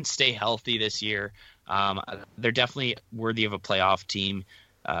if they can stay healthy this year, they're definitely worthy of a playoff team.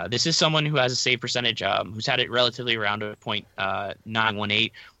 This is someone who has a save percentage, who's had it relatively around a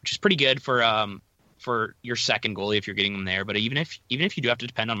 .918, which is pretty good for your second goalie if you're getting them there. But even if you do have to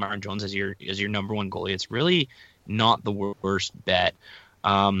depend on Martin Jones as your number one goalie, it's really not the worst bet.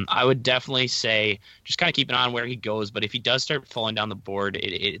 I would definitely say just kind of keep an eye on where he goes. But if he does start falling down the board,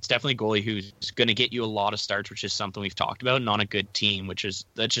 it's definitely a goalie who's going to get you a lot of starts, which is something we've talked about, and on a good team,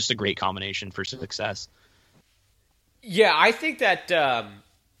 that's just a great combination for success. Yeah, I think that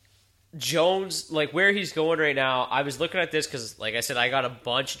Jones, like where he's going right now, I was looking at this because, like I said, I got a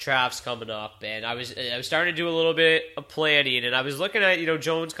bunch of drafts coming up, and I was starting to do a little bit of planning, and I was looking at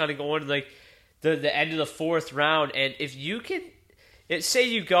Jones kind of going like the end of the 4th round, and if you can. Say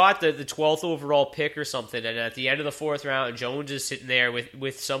you got the 12th overall pick or something, and at the end of the 4th round, Jones is sitting there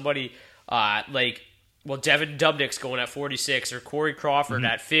with somebody Devin Dubnyk's going at 46 or Corey Crawford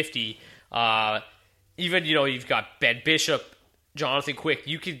at 50. Even you've got Ben Bishop, Jonathan Quick.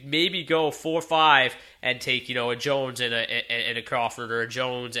 You could maybe go 4-5 and take a Jones and a Crawford, or a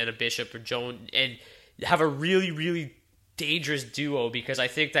Jones and a Bishop, or Jones, and have a really, really dangerous duo, because I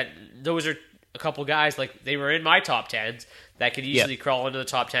think that those are a couple guys, like they were in my top 10s, that could easily crawl into the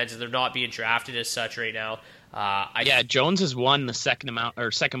top 10s, and they're not being drafted as such right now. Jones has won the second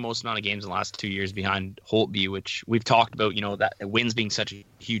most amount of games in the last 2 years behind Holtby, which we've talked about. That wins being such a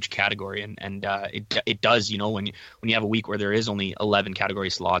huge category, and it does. When you have a week where there is only 11 category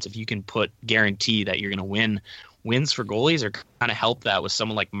slots, if you can guarantee that you're going to win. Wins for goalies are kind of help that with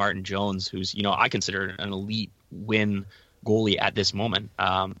someone like Martin Jones, who's I consider an elite win goalie at this moment,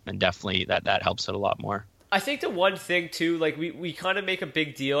 and definitely that helps it a lot more. I think the one thing too, like we kind of make a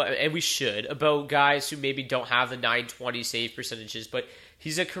big deal, and we should, about guys who maybe don't have the .920 save percentages, but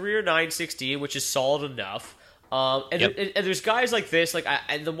he's a career .916, which is solid enough. And there's guys like this,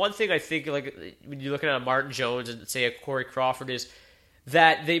 and the one thing I think, like when you're looking at a Martin Jones and say a Corey Crawford, is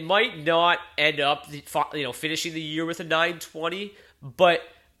that they might not end up finishing the year with a .920, but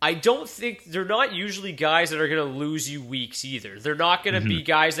I don't think they're not usually guys that are going to lose you weeks either. They're not going to be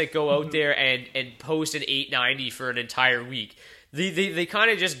guys that go out there and post an 890 for an entire week. They kind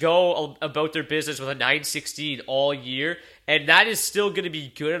of just go about their business with a 916 all year, and that is still going to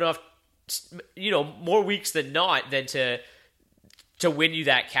be good enough, more weeks than not, than to win you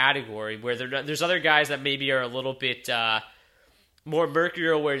that category. Where there's other guys that maybe are a little bit more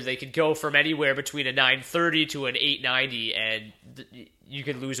mercurial, where they could go from anywhere between a 930 to an 890, and you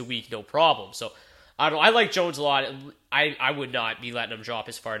can lose a week, no problem. So, I like Jones a lot. I would not be letting him drop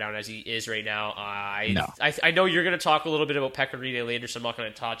as far down as he is right now. I know you're going to talk a little bit about Pekka Rinne later, so I'm not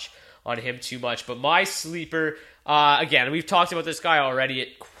going to touch on him too much. But my sleeper, again, we've talked about this guy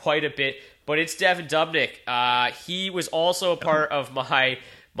already quite a bit, but it's Devin Dubnyk. He was also a part of my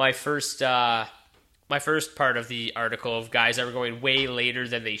first part of the article of guys that were going way later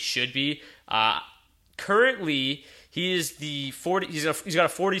than they should be. Currently, he is he's got a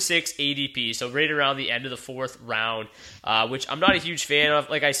 46 ADP, so right around the end of the 4th round, which I'm not a huge fan of.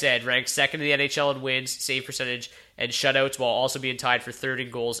 Like I said, ranked second in the NHL in wins, save percentage, and shutouts, while also being tied for third in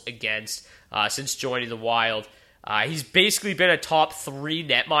goals against since joining the Wild. He's basically been a top 3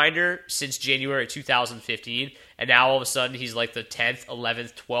 netminder since January 2015, and now all of a sudden he's like the 10th,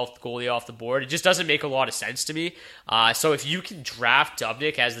 11th, 12th goalie off the board. It just doesn't make a lot of sense to me. So if you can draft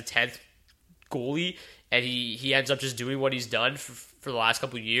Dubnyk as the 10th goalie, and he ends up just doing what he's done for the last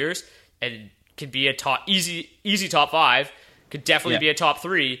couple of years, and can be a easy top 5, could definitely be a top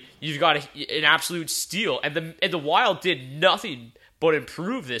 3, you've got an absolute steal. And the Wild did nothing but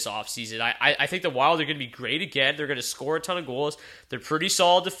improve this offseason. I think the Wild are going to be great again. They're going to score a ton of goals. They're pretty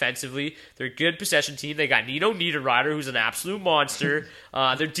solid defensively. They're a good possession team. They got Nino Niederreiter, who's an absolute monster.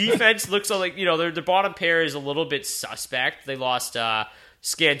 Their defense looks like, their bottom pair is a little bit suspect. They lost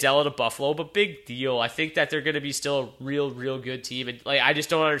Scandella to Buffalo, but big deal. I think that they're going to be still a real, real good team. And I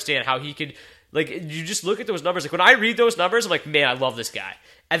just don't understand how he could, you just look at those numbers. Like when I read those numbers, I'm like, man, I love this guy.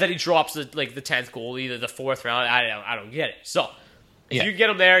 And then he drops the 10th goalie, the 4th round. I don't get it. So if you can get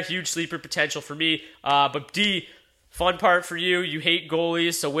him there, huge sleeper potential for me. But D, fun part for you. You hate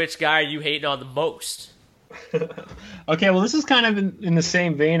goalies, so which guy are you hating on the most? Okay, well, this is kind of in the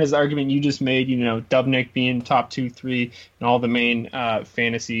same vein as the argument you just made, Dubnyk being top 2, 3, and all the main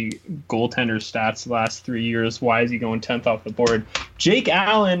fantasy goaltender stats the last 3 years. Why is he going 10th off the board? Jake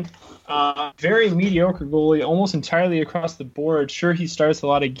Allen, very mediocre goalie, almost entirely across the board. Sure, he starts a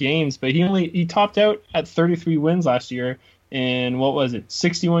lot of games, but he topped out at 33 wins last year in,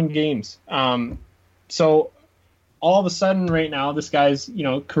 61 games. So all of a sudden right now, this guy's,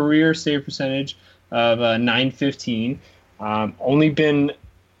 career save percentage of 915, only been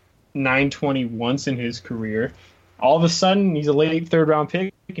 920 once in his career. All of a sudden, he's a late 3rd round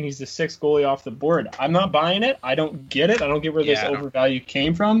pick, and he's the 6th goalie off the board. I'm not buying it. I don't get it. I don't get where this overvalue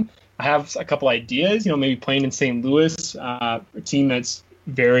came from. I have a couple ideas, maybe playing in St. Louis, a team that's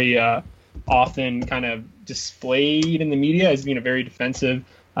very often kind of displayed in the media as being a very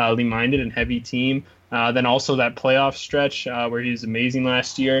defensively minded and heavy team. Then also that playoff stretch where he was amazing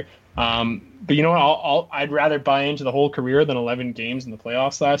last year. But you know what? I'd rather buy into the whole career than 11 games in the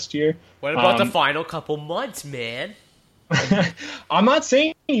playoffs last year. What about the final couple months, man? I'm not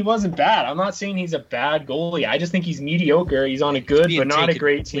saying he wasn't bad. I'm not saying he's a bad goalie. I just think he's mediocre. He's on a good but not a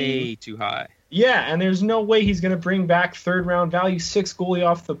great team. Way too high. Yeah, and there's no way he's going to bring back third-round value 6 goalie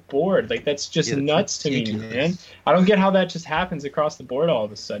off the board. Like, that's just nuts to me, man. I don't get how that just happens across the board all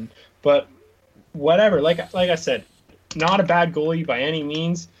of a sudden. But whatever. Like I said, not a bad goalie by any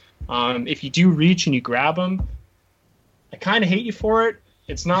means. If you do reach and you grab him, I kind of hate you for it.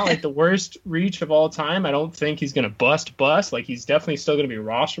 It's not like the worst reach of all time. I don't think he's going to bust. Like, he's definitely still going to be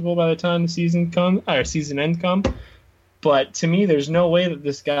rosterable by the time the season end come. But to me, there's no way that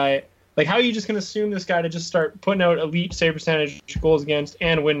this guy, like, how are you just going to assume this guy to just start putting out elite save percentage, goals against,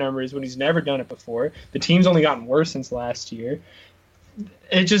 and win numbers when he's never done it before? The team's only gotten worse since last year.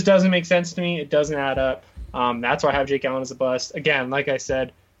 It just doesn't make sense to me. It doesn't add up. That's why I have Jake Allen as a bust. Again, like I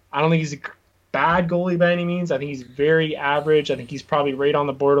said, I don't think he's a bad goalie by any means. I think he's very average. I think he's probably right on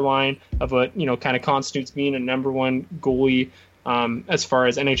the borderline of what, kind of constitutes being a number one goalie as far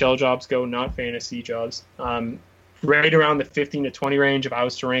as NHL jobs go, not fantasy jobs. Right around the 15 to 20 range if I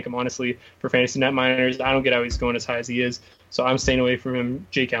was to rank him, honestly, for fantasy net minors. I don't get how he's going as high as he is, so I'm staying away from him.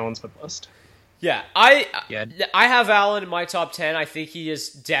 Jake Allen's my bust. Yeah, I have Allen in my top 10. I think he is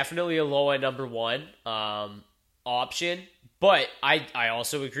definitely a low-end number one option. But I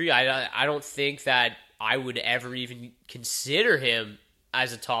also agree. I don't think that I would ever even consider him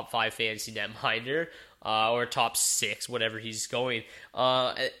as a top 5 fantasy net minder or top 6, whatever he's going.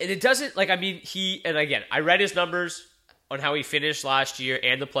 And it doesn't, and again, I read his numbers on how he finished last year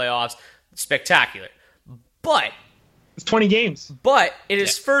and the playoffs. Spectacular. But it's 20 games. But in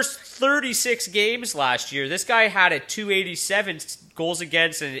his first 36 games last year, this guy had a 287 goals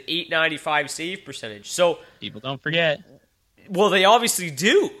against and an 895 save percentage. So people don't forget. Well, they obviously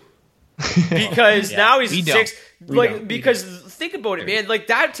do, because now he's 6. Because think about it, man. Like,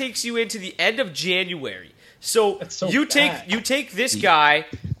 that takes you into the end of January. So you take this guy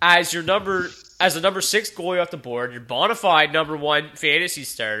as the number 6 goalie off the board, your bona fide number 1 fantasy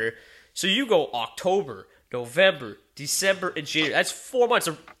starter. So you go October, November, December, and January. That's 4 months.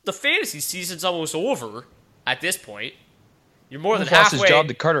 The fantasy season's almost over at this point. You're more than halfway. Lost his job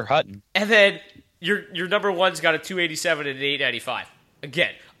to Carter Hutton, and then Your number one's got a 287 and an 895.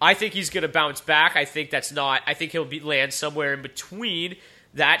 Again, I think he's going to bounce back. I think he'll land somewhere in between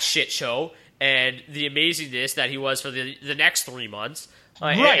that shit show and the amazingness that he was for the next 3 months.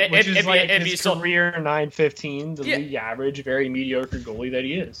 Which is his career 915, the league average, very mediocre goalie that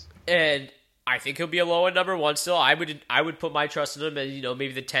he is. And I think he'll be a low end number 1 still. I would put my trust in him as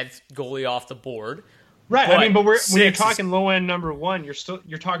maybe the 10th goalie off the board. Right, but when you're talking low end number 1, you're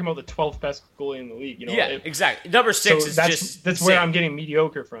talking about the 12th best goalie in the league. Exactly. Number 6 that's where I'm getting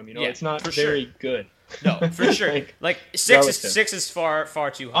mediocre from. It's not very good. No, for sure. Six is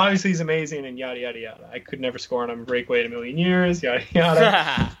far too high. Obviously, he's amazing and yada yada yada. I could never score on him. Breakaway in a million years. Yada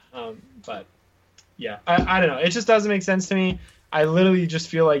yada. But yeah, I don't know. It just doesn't make sense to me. I literally just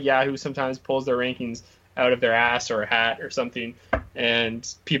feel like Yahoo sometimes pulls their rankings out of their ass or a hat or something, and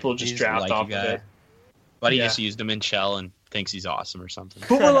people just draft off of it. But he just used him in shell and thinks he's awesome or something.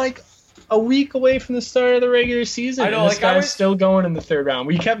 But we're like a week away from the start of the regular season, and this guy's still going in the 3rd round.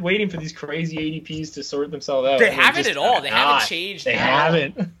 We kept waiting for these crazy ADPs to sort themselves out. They haven't at all. They haven't changed. They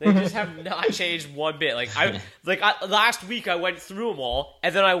haven't. They just have not changed one bit. Last week I went through them all,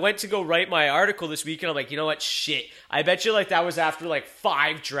 and then I went to go write my article this week, and I'm like, you know what? Shit. I bet you that was after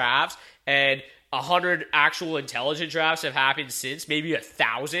 5 drafts, and 100 actual intelligent drafts have happened since, maybe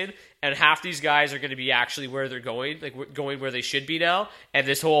 1,000. And half these guys are going to be actually where they're going, going where they should be now. And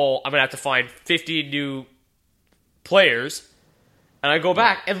this whole, I'm going to have to find 50 new players. And I go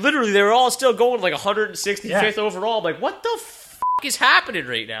back, and literally they were all still going 165th overall. I'm like, what the fuck is happening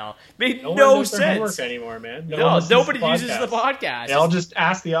right now? Made no sense. Their homework anymore, man. Nobody uses the podcast. Yeah, I'll just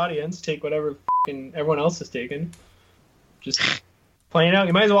ask the audience, take whatever everyone else is taking. Just playing out.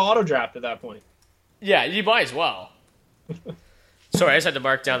 You might as well auto draft at that point. Yeah, you might as well. Sorry, I just had to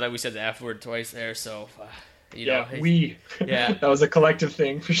mark down that we said the F word twice there, so that was a collective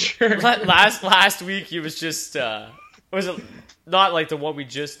thing for sure. Last week it was just was it not like the one we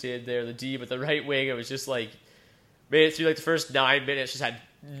just did there, the D, but the right wing. It was just made it through the first 9 minutes, just had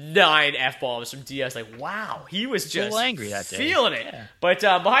 9 F-bombs from D. I was like, wow, he was just angry that day, feeling it. Yeah. But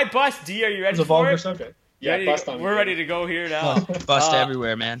my bust, D, are you ready for it? It was a vulgar subject. We're ready to go here now. Bust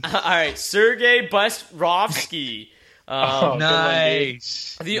everywhere, man. All right, Sergei Bustrovsky.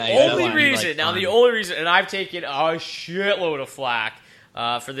 Nice. The only reason, and I've taken a shitload of flack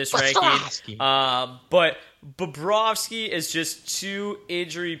for this ranking, but Bobrovsky is just too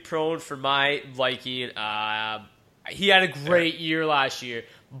injury prone for my liking. He had a great year last year,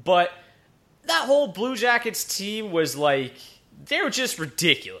 but that whole Blue Jackets team was like, they were just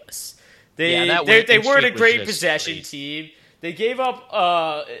ridiculous. They weren't a great possession team. They gave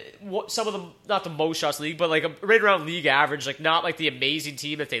up some of them, not the most shots in the league, but like right around league average, like not like the amazing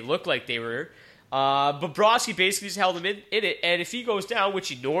team that they looked like they were. Bobrovsky basically just held him in it, and if he goes down, which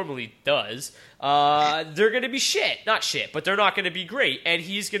he normally does, they're going to be shit. Not shit, but they're not going to be great, and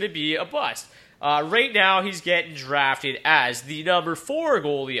he's going to be a bust. Right now, he's getting drafted as the number 4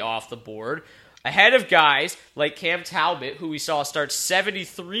 goalie off the board, ahead of guys like Cam Talbot, who we saw start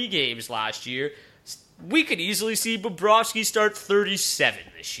 73 games last year. We could easily see Bobrovsky start 37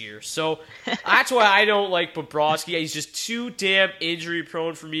 this year. So that's why I don't like Bobrovsky. He's just too damn injury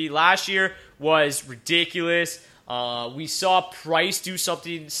prone for me. Last year was ridiculous. We saw Price do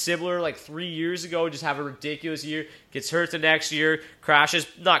something similar like 3 years ago, just have a ridiculous year, gets hurt the next year,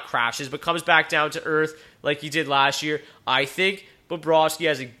 not crashes, but comes back down to earth like he did last year. I think Bobrovsky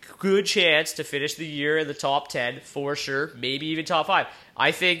has a good chance to finish the year in the top 10 for sure, maybe even top 5.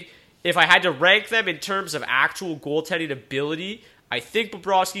 I think if I had to rank them in terms of actual goaltending ability, I think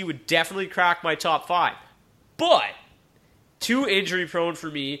Bobrovsky would definitely crack my top 5. But too injury prone for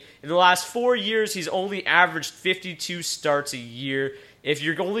me. In the last 4 years, he's only averaged 52 starts a year. If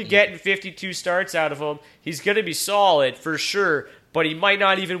you're only getting 52 starts out of him, he's going to be solid for sure, but he might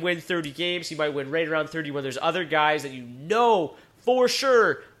not even win 30 games. He might win right around 30 when there's other guys that you know for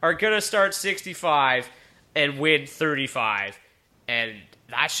sure are going to start 65 and win 35. And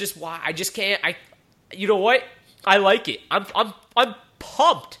that's just why I just can't. You know what? I like it. I'm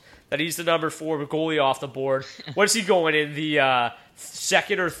pumped that he's the number 4 goalie off the board. What's he going in the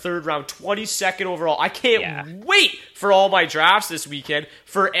second or third round? 22nd overall. I can't wait for all my drafts this weekend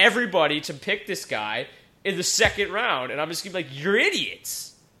for everybody to pick this guy in the second round, and I'm just gonna be like, you're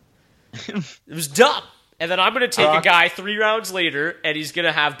idiots. It was dumb. And then I'm gonna take a guy 3 rounds later, and he's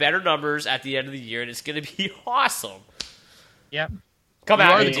gonna have better numbers at the end of the year, and it's gonna be awesome. Yep. Come you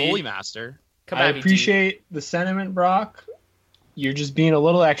at are me, the D. goalie master. I appreciate the sentiment, Brock. You're just being a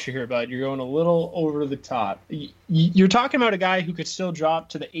little extra here, bud. You're going a little over the top. You're talking about a guy who could still drop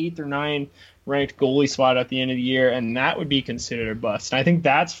to the 8th or 9th ranked goalie spot at the end of the year, and that would be considered a bust. And I think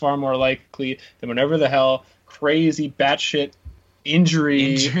that's far more likely than whenever the hell crazy batshit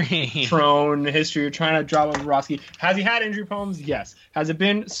injury-prone history. You're trying to drop Bobrovsky. Has he had injury problems? Yes. Has it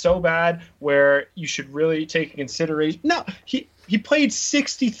been so bad where you should really take into consideration? No. He played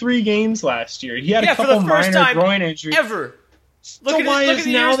 63 games last year. He had a couple minor groin injuries. Ever. So why is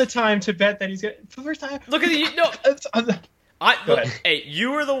now the time to bet that he's going to... For the first time... Look at hey,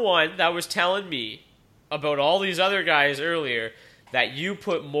 you were the one that was telling me about all these other guys earlier that you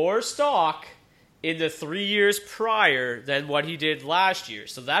put more stock in the 3 years prior than what he did last year.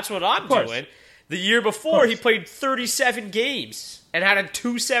 So that's what I'm doing. The year before, he played 37 games and had a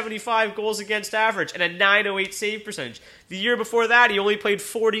 .275 goals against average and a .908 save percentage. The year before that, he only played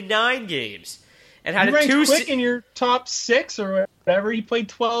 49 games and had quick in your top 6 or whatever. He played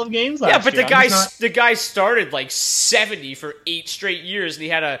 12 games last year. Yeah, but the guy started like 70 for 8 straight years, and he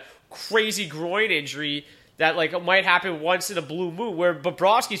had a crazy groin injury that like might happen once in a blue moon, where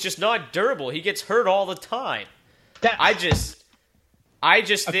Bobrovsky's just not durable. He gets hurt all the time. I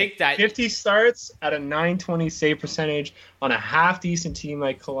just think that 50 starts at a .920 save percentage on a half-decent team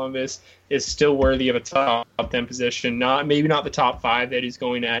like Columbus is still worthy of a top 10 position. Maybe not the top 5 that he's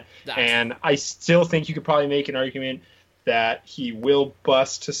going at. And I still think you could probably make an argument that he will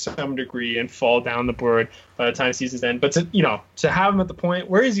bust to some degree and fall down the board by the time season's end. But to have him at the point,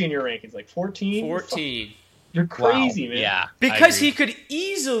 where is he in your rankings? Like 14? 14. You're crazy, man. Yeah, because he could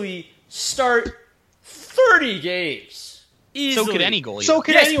easily start 30 games. Easily. So could any goalie. So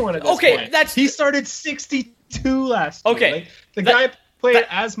could anyone at this point. He started 62 last year. Okay. Like, the guy played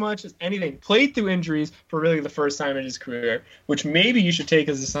as much as anything. Played through injuries for really the first time in his career, which maybe you should take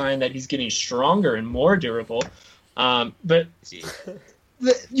as a sign that he's getting stronger and more durable. But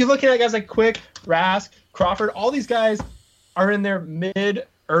you're looking at guys like Quick, Rask, Crawford. All these guys are in their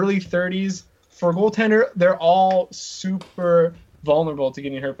mid-early 30s. For a goaltender, they're all super vulnerable to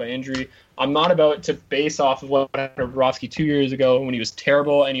getting hurt by injury. I'm not about to base off of what happened to Bobrovsky 2 years ago when he was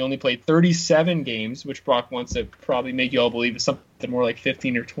terrible and he only played 37 games, which Brock wants to probably make you all believe is something more like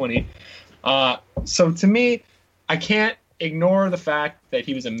 15 or 20. So to me, I can't ignore the fact that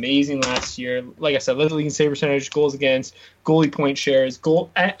he was amazing last year. Like I said, led the league in save percentage, goals against, goalie point shares,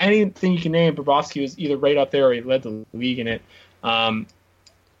 anything you can name. Bobrovsky was either right up there or he led the league in it.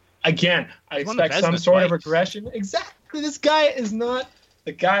 Again, I expect some sort of regression. Exactly. This guy is not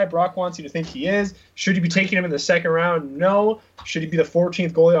the guy Brock wants you to think he is. Should you be taking him in the second round? No. Should he be the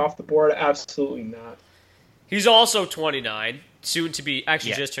 14th goalie off the board? Absolutely not. He's also 29, soon to be,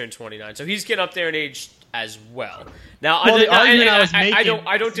 actually just turned 29. So he's getting up there in age as well. Now, the argument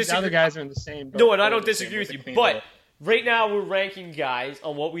I don't disagree. Other guys are in the same boat. No, and I don't disagree with you. But right now we're ranking guys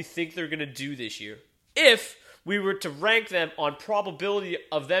on what we think they're going to do this year. If we were to rank them on probability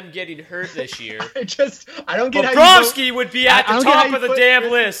of them getting hurt this year, I don't get Bobrovsky would be at the top of the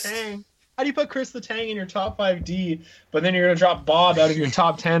damn list. How do you put Chris Letang in your top 5D, but then you're going to drop Bob out of your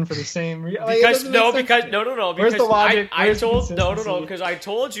top 10 for the same reason? Because where's the logic? Because I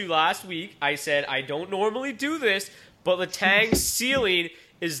told you last week, I said I don't normally do this, but Letang's ceiling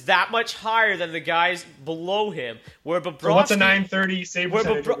is that much higher than the guys below him. Where Bobrovsky, so what's a 930 save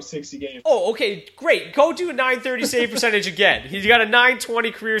percentage over 60 games? Oh, okay, great. Go do a 930 save percentage again. He's got a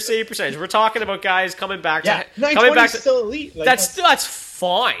 920 career save percentage. We're talking about guys coming back. Yeah, 920 is still elite. That's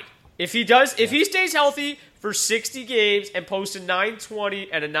fine. If he stays healthy for 60 games and posts a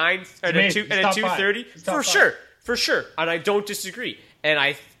 920 and a 230, for sure, and I don't disagree.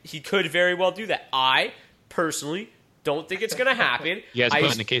 And he could very well do that. I personally don't think it's going to happen. You guys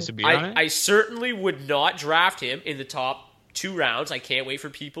putting the case of beer on it? I certainly would not draft him in the top 2 rounds. I can't wait for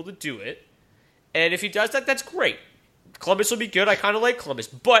people to do it. And if he does that, that's great. Columbus will be good. I kind of like Columbus,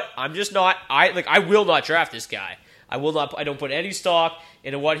 but I'm just not. I will not draft this guy. I will not. I don't put any stock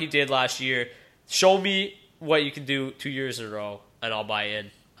into what he did last year. Show me what you can do 2 years in a row, and I'll buy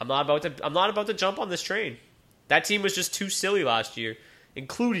in. I'm not about to jump on this train. That team was just too silly last year,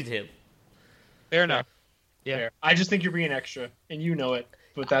 including him. Fair enough. Yeah. Fair. I just think you're being extra, and you know it.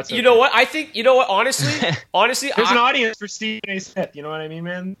 But that's okay. You know what? I think honestly, there's an audience for Stephen A. Smith. You know what I mean,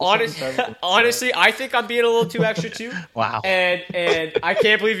 man? Honestly, I think I'm being a little too extra too. Wow. And I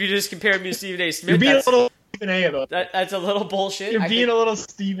can't believe you just compared me to Stephen A. Smith. You're being a little Stephen A. about that. That's a little bullshit. You're being a little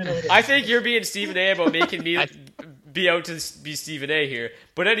Stephen A. I think you're being Stephen A. about making me be out to be Stephen A. here.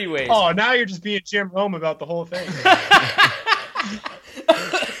 But anyways. Oh, now you're just being Jim Rome about the whole thing.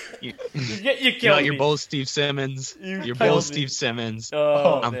 You're both Steve Simmons. You're both Steve Simmons.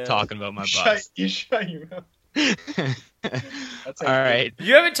 I'm talking about my bust. You shut your mouth. All right.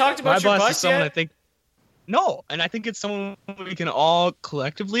 You haven't talked about your bust yet? Someone I think. No, and I think it's someone we can all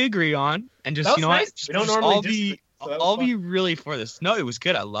collectively agree on, and just nice. We don't normally I'll be really for this. No, it was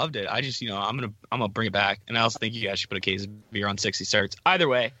good. I loved it. I just I'm gonna bring it back, and I also think you guys should put a case of beer on 60 starts. Either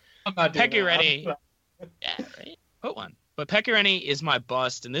way, I'm not doing Pekka Rinne. Yeah, right. Put one. But Pekka Rinne is my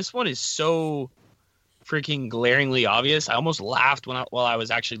bust, and this one is so freaking glaringly obvious. I almost laughed while I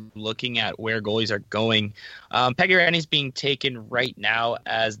was actually looking at where goalies are going. Pekka Rinne is being taken right now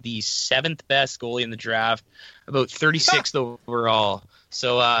as the 7th best goalie in the draft, about 36th overall.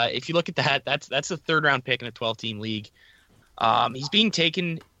 So if you look at that, that's a 3rd-round pick in a 12-team league. He's being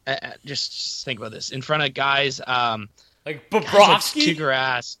taken. Just think about this in front of guys like Bobrovsky, like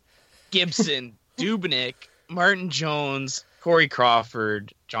Chigras, Gibson, Dubnyk, Martin Jones, Corey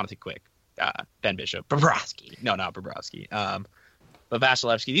Crawford, Jonathan Quick, Ben Bishop, Bobrovsky. No, not Bobrovsky. But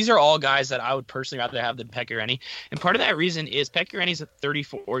Vasilevsky. These are all guys that I would personally rather have than Pekka Rinne. And part of that reason is Pekka Rinne is a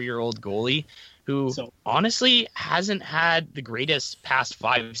 34-year-old goalie who honestly hasn't had the greatest past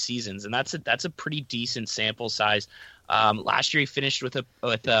 5 seasons, and that's a pretty decent sample size. Last year he finished with a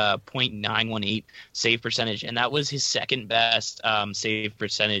 .918 save percentage, and that was his 2nd best save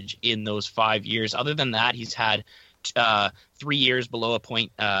percentage in those 5 years. Other than that, he's had 3 years below a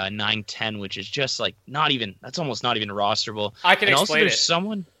 .910, which is just like that's almost not even rosterable. I can explain also, there's it.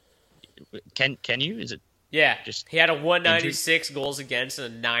 Someone can you? Is it? Yeah, he had a 196 goals against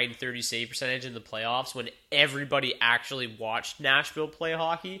and a 930 save percentage in the playoffs when everybody actually watched Nashville play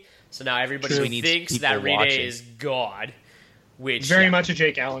hockey. So now everybody thinks that Rinne is God. Which very much a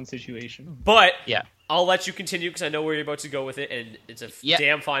Jake Allen situation. But I'll let you continue because I know where you're about to go with it, and it's a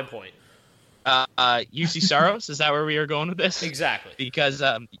damn fine point. UC Saros, is that where we are going with this? Exactly. Because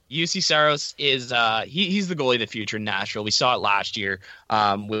UC Saros is he's the goalie of the future in Nashville. We saw it last year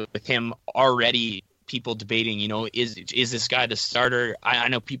with him already. People debating, is this guy the starter? I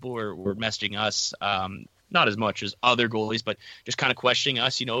know people were messaging us, not as much as other goalies, but just kind of questioning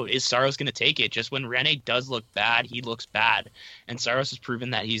us. Is Saros going to take it? Just when Rinne does look bad, he looks bad, and Saros has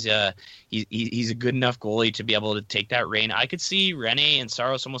proven that he's a good enough goalie to be able to take that reign. I could see Rinne and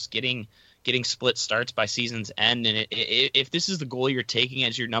Saros almost getting getting split starts by season's end. And if this is the goalie you're taking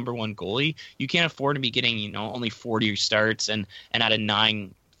as your number one goalie, you can't afford to be getting, only 40 starts and at a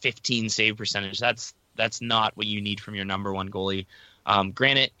 915 save percentage. That's not what you need from your number one goalie.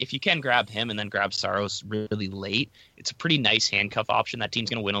 Granted, if you can grab him and then grab Saros really late, it's a pretty nice handcuff option. That team's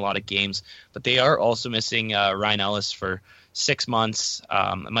going to win a lot of games, but they are also missing Ryan Ellis for 6 months.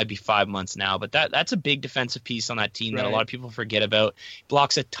 It might be 5 months now, but that's a big defensive piece on that team that a lot of people forget about.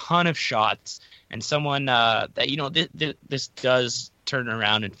 Blocks a ton of shots, and someone that this does turn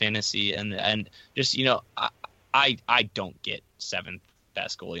around in fantasy, and just I don't get seventh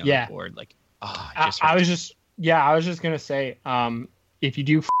best goalie on the board. Like, I was just gonna say, if you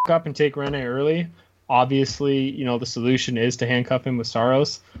do f*** up and take Rene early, obviously, the solution is to handcuff him with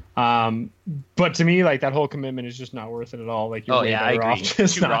Saros. But to me, like, that whole commitment is just not worth it at all. Like, you're I agree.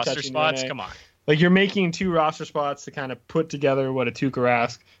 Two roster spots, come on. Like, you're making 2 roster spots to kind of put together what a Tuukka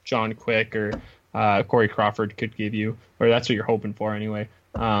Rask, John Quick, or Corey Crawford could give you, or that's what you're hoping for anyway.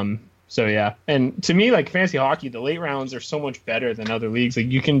 So yeah, and to me, like, fantasy hockey, the late rounds are so much better than other leagues. Like,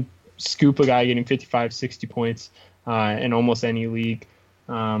 you can scoop a guy getting 55, 60 points in almost any league.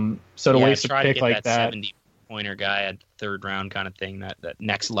 So to waste a pick like that 70-pointer guy at third round kind of thing, that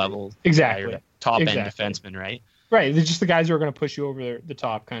next level, exactly, top end defenseman, right? Right, they're just the guys who are going to push you over the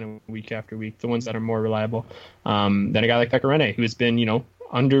top kind of week after week, the ones that are more reliable than a guy like Pekka Rinne, who has been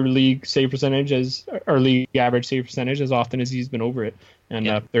under league save percentage or league average save percentage as often as he's been over it,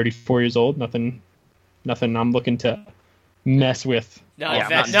 and 34 years old, nothing I'm looking to mess with.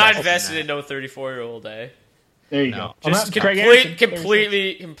 Not invested in no 34-year-old, eh? There you go. Just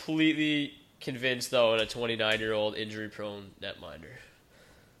completely convinced, though, in a 29-year-old injury-prone netminder.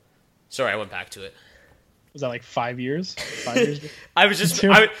 Sorry, I went back to it. Was that like 5 years? 5 years? I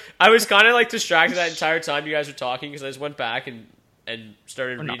was kind of like distracted that entire time you guys were talking because I just went back and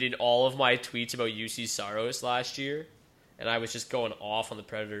started reading all of my tweets about UC Saros last year, and I was just going off on the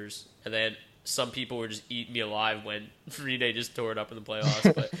Predators, and then some people were just eating me alive when Rene just tore it up in the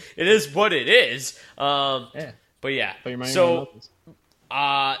playoffs. But it is what it is. But yeah. So,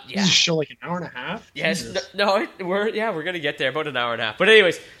 This is a show like an hour and a half? Yes. We're going to get there, about an hour and a half. But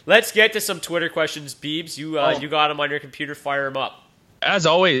anyways, let's get to some Twitter questions. Beebs, you got them on your computer. Fire them up. As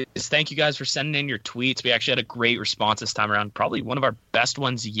always, thank you guys for sending in your tweets. We actually had a great response this time around. Probably one of our best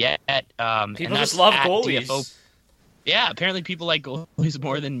ones yet. People just love goalies. DFO. Yeah, apparently people like goalies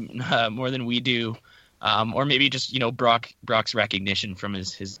more than we do, or maybe just Brock's recognition from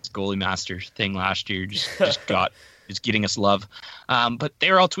his goalie master thing last year just getting us love. But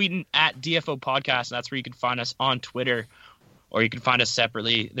they were all tweeting at DFO Podcast, and that's where you can find us on Twitter, or you can find us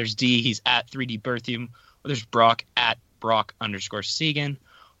separately. There's D, he's at 3D Berthium, or there's Brock at Brock_Seguin,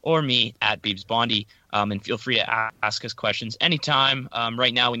 or me at Beebs Bondy. And feel free to ask us questions anytime.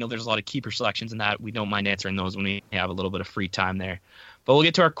 Right now, we know there's a lot of keeper selections and that. We don't mind answering those when we have a little bit of free time there. But we'll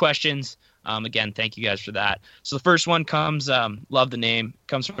get to our questions. Again, thank you guys for that. So the first one comes, love the name,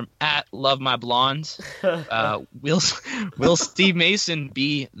 comes from at Love My Blondes. Will Steve Mason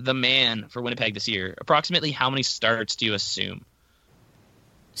be the man for Winnipeg this year? Approximately how many starts do you assume?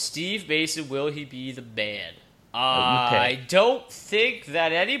 Steve Mason, will he be the man? I don't think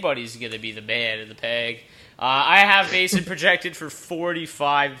that anybody's going to be the man in the Peg. I have Mason projected for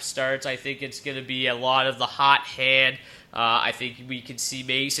 45 starts. I think it's going to be a lot of the hot hand. I think we can see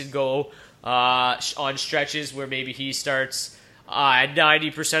Mason go on stretches where maybe he starts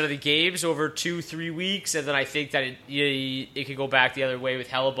 90% of the games over 2-3 weeks, and then I think that it could go back the other way with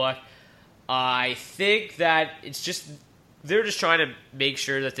Hellebuyck. I think that they're just trying to make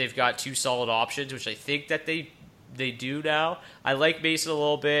sure that they've got 2 solid options, which I think that they do now. I like Mason a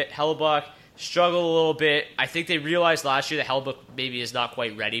little bit. Hellebuyck struggled a little bit. I think they realized last year that Hellebuyck maybe is not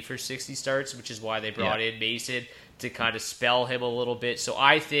quite ready for 60 starts, which is why they brought in Mason to kind of spell him a little bit. So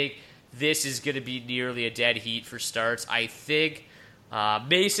I think this is going to be nearly a dead heat for starts. I think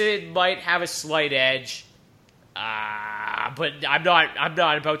Mason might have a slight edge, but I'm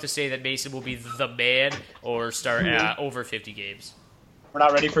not about to say that Mason will be the man or start over 50 games. We're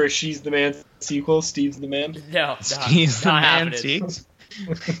not ready for a She's the Man sequel. Steve's the Man. No, Steve's the Man.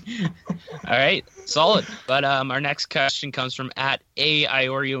 All right, solid. But our next question comes from at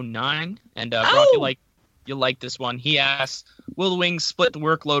AIoreo9, and Brock, you'll like this one. He asks, will the Wings split the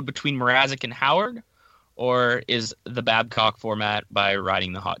workload between Mrazek and Howard, or is the Babcock format by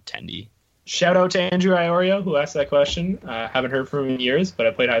riding the hot tendy? Shout out to Andrew Iorio, who asked that question. Haven't heard from him in years, but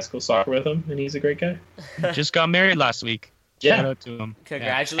I played high school soccer with him, and he's a great guy. Just got married last week. Yeah. Shout out to him.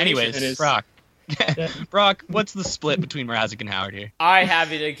 Congratulations. Yeah. Anyways, Brock. Brock, what's the split between Mrazek and Howard here? I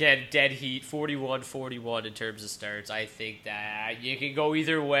have it, again, dead heat, 41-41 in terms of starts. I think that you can go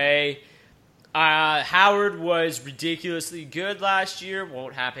either way. Howard was ridiculously good last year.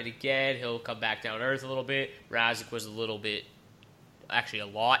 Won't happen again. He'll come back down to earth a little bit. Mrazek was a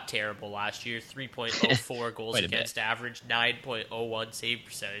lot terrible last year. 3.04 goals against average, 9.01 save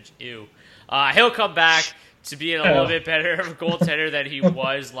percentage. Ew. He'll come back to being a little bit better of a goaltender than he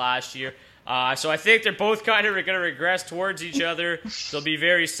was last year. So I think they're both kind of going to regress towards each other. They'll be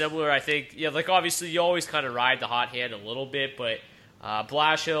very similar. I think, obviously you always kind of ride the hot hand a little bit, but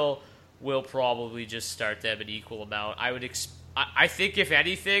Blashill will probably just start them an equal amount. I think if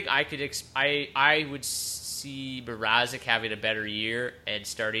anything, I would see Mrazek having a better year and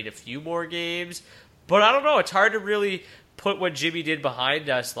starting a few more games. But I don't know. It's hard to really put what Jimmy did behind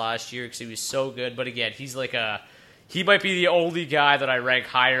us last year because he was so good. But again, he's he might be the only guy that I rank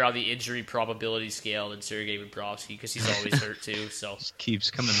higher on the injury probability scale than Sergei Bobrovsky because he's always hurt too. So just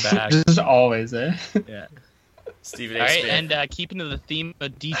keeps coming back. Just always, eh? Yeah. Stephen A. All right, Smith. and keeping to the theme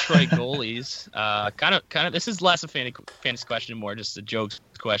of Detroit goalies, kind of. This is less a fantasy question, more just a jokes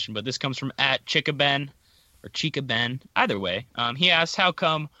question. But this comes from @ChicaBen or ChicaBen. Either way, he asks, "How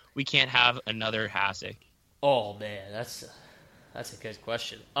come we can't have another Hasek?" Oh man, that's a good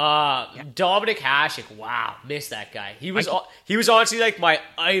question. Dominic Hasek, wow, missed that guy. He was honestly like my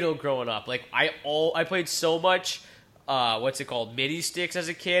idol growing up. Like I played so much. What's it called? Mini sticks as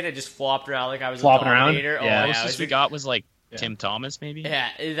a kid and just flopped around like I was flopping a Dominator. around. Yeah, the closest we got was like Tim Thomas, maybe. Yeah,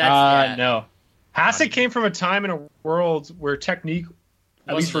 that's no. Hasek came from a time in a world where technique,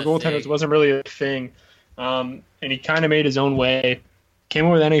 at least for goaltenders, wasn't really a thing. And he kind of made his own way. Came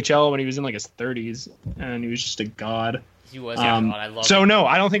over with NHL when he was in like his 30s, and he was just a god. He was a god. I love so him. No,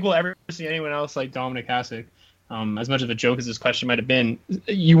 I don't think we'll ever see anyone else like Dominic Hasek. As much of a joke as this question might have been,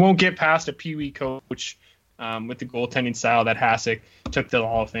 you won't get past a Pee Wee coach with the goaltending style that Hasek took to the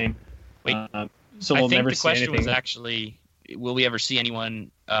Hall of Fame. Wait, so we'll never see anything. I think the question was actually, will we ever see anyone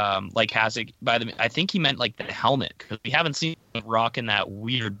like Hasek? I think he meant like the helmet, because we haven't seen him rocking that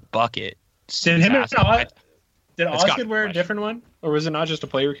weird bucket. Did Osgood wear a different one, or was it not just a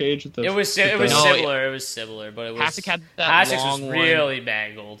player cage? With the, it was similar. It was similar, but it was Hasek had that long was really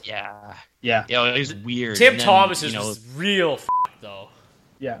mangled. Yeah. It was weird. Tim Thomas was real though.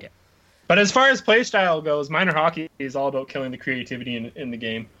 Yeah. But as far as play style goes, minor hockey is all about killing the creativity in the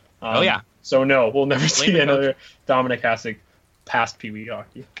game. So no, we'll never see another Dominic Hasek past Pee Wee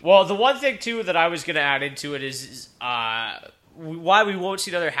hockey. Well, the one thing too that I was going to add into it is why we won't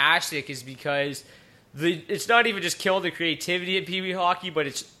see another Hasek is because it's not even just killing the creativity in Pee Wee hockey, but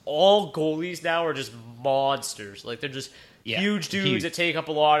it's all goalies now are just monsters. Like they're just huge dudes that take up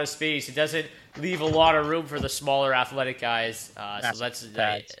a lot of space. It doesn't leave a lot of room for the smaller athletic guys. So that's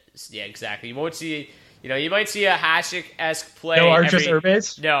exactly. You won't see. You might see a Hasek-esque play. No Arturs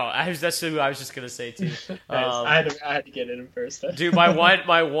Urbas? No, that's who I was just gonna say too. I had to get it in first. Dude, my one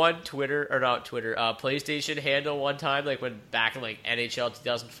PlayStation handle one time, like when back in like NHL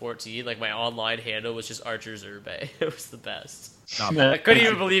 2014, like my online handle was just Arturs Urbas. It was the best. I couldn't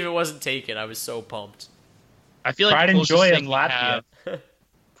even believe it wasn't taken. I was so pumped. I feel like Pride the and joy thing of Latvia.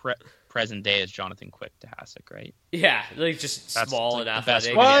 Present day is Jonathan Quick to Hasek, right? Yeah, like just small and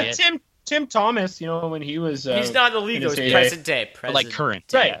athletic. Well, Tim Thomas, when he was... he's not in the league, though. He's present day. Like current.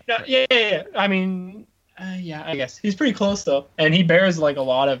 Right. Yeah. I mean, I guess. He's pretty close, though. And he bears, like, a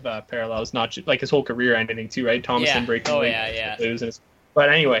lot of parallels, not just, like, his whole career ending, too, right? Thomason breaking the But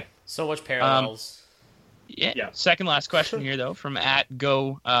anyway. So much parallels. Yeah. Second last question here, though, from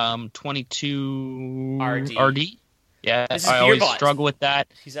 @Go22RD. Yeah, I always struggle with that.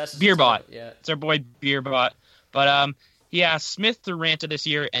 Beerbot. Yeah. It's our boy Beerbot. But he asked Smith to Ranta this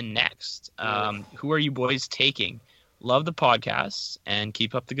year and next. Who are you boys taking? Love the podcast and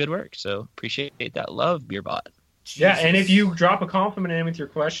keep up the good work. So appreciate that love, Beerbot. Yeah, and if you drop a compliment in with your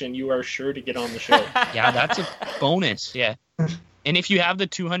question, you are sure to get on the show. Yeah, that's a bonus. Yeah. And if you have the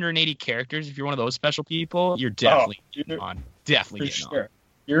 280 characters, if you're one of those special people, you're definitely getting on. Definitely getting on.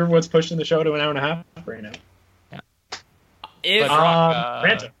 You're what's pushing the show to an hour and a half right now.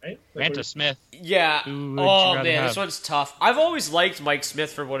 Ranta, right? Ranta Smith. Yeah. Oh, man, this one's tough. I've always liked Mike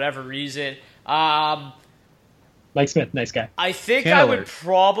Smith for whatever reason. Mike Smith, nice guy. I think I would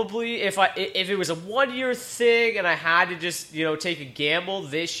probably, if it was a 1 year thing and I had to just, take a gamble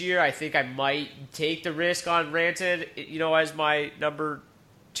this year, I think I might take the risk on Ranta, as my number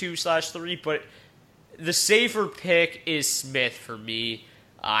 2/3. But the safer pick is Smith for me.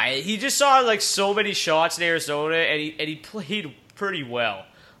 He just saw like so many shots in Arizona, and he played pretty well.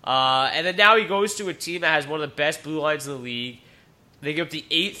 And then now he goes to a team that has one of the best blue lines in the league. They give up the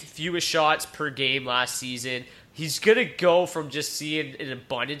 8th fewest shots per game last season. He's gonna go from just seeing an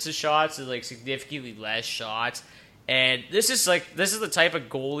abundance of shots to like significantly less shots. And this is the type of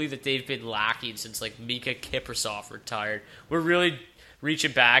goalie that they've been lacking since like Mika Kiprasov retired. We're really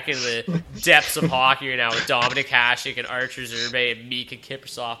reaching back into the depths of hockey right now with Dominic Hasek and Archer Zerbe and Mika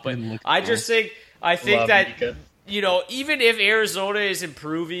Kiprasov. But I think that Mika. Even if Arizona is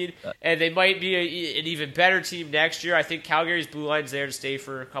improving and they might be an even better team next year, I think Calgary's blue line's there to stay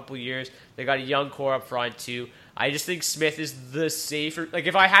for a couple of years. They got a young core up front too. I just think Smith is the safer. Like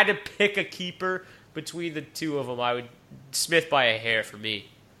if I had to pick a keeper between the two of them, I would Smith by a hair for me.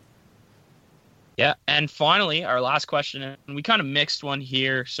 Yeah, and finally, our last question, and we kind of mixed one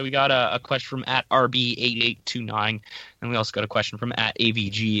here. So we got a question from @RB8829, and we also got a question from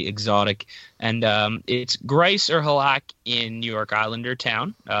 @AVG Exotic, and it's Greiss or Halak in New York Islander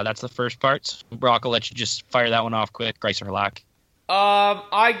town. That's the first part. So Brock, I'll let you just fire that one off quick. Greiss or Halak?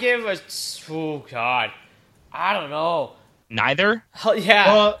 I give I don't know. Neither?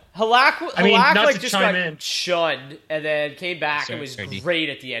 Yeah. Well, Halak just got shunned and then came back and was great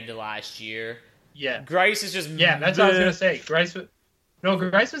at the end of last year. Yeah. Greiss is just... Yeah, that's what I was going to say. Greiss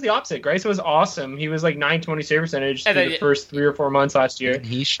was the opposite. Greiss was awesome. He was like 920 save percentage through the first 3 or 4 months last year.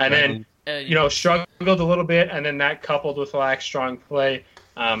 And then, struggled a little bit, and then that coupled with Halak's strong play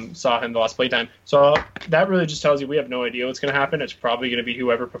saw him the lost play time. So that really just tells you we have no idea what's going to happen. It's probably going to be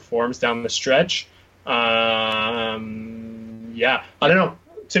whoever performs down the stretch. I don't know.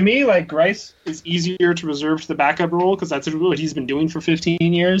 To me, like, Greiss is easier to reserve to the backup role because that's what he's been doing for 15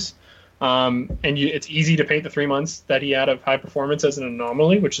 years. It's easy to paint the 3 months that he had of high performance as an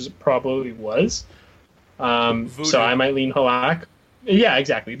anomaly, which is probably was. So I might lean Halak. Yeah,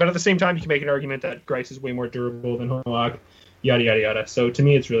 exactly. But at the same time, you can make an argument that Greiss is way more durable than Halak. Yada yada yada. So to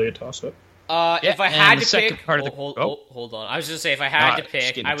me, it's really a toss-up. If I had to pick, hold on. I was going to say, if I had to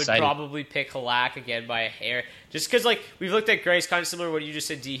pick, I would probably pick Halak again by a hair. Just because, like, we've looked at Greiss, kind of similar to what you just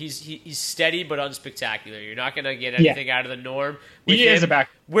said, D. He's steady but unspectacular. You're not going to get anything out of the norm. He is a back.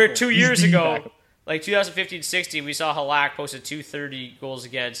 Where 2 years ago, like 2015-16, we saw Halak post a 230 goals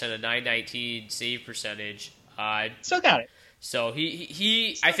against and a 919 save percentage. Still got it. So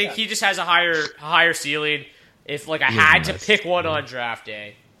I think he just has a higher ceiling. If like I had to pick one on draft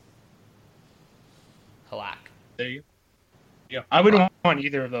day. Halak. There you go. Yeah, I wouldn't want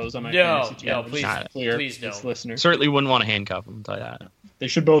either of those on my fantasy team. No, please no. Listener. Certainly wouldn't want to handcuff them. I'll tell you that. They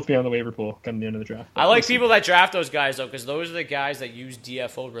should both be on the waiver pool come the end of the draft. I like people that draft those guys though, because those are the guys that use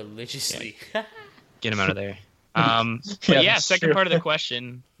DFO religiously. Yeah. Get them out of there. Second part of the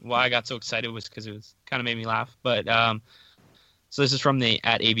question. Why I got so excited was because it was kind of made me laugh. But so this is from the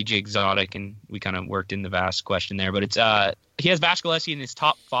 @AVG Exotic, and we kind of worked in the vast question there. But it's he has Vasilevskiy in his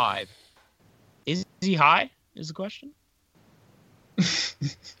top 5. Is he high? Is the question?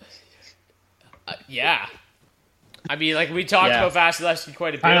 Yeah. I mean, like, we talked about Vasilevskiy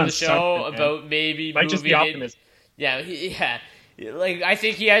quite a bit on the show, about maybe might just be optimism. Yeah. Like, I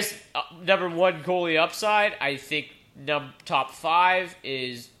think he has number 1 goalie upside. I think top 5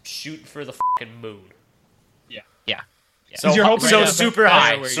 is shooting for the fucking moon. Yeah. So super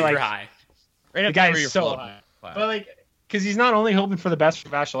high. Right, the guy is so high. But, like, because he's not only hoping for the best for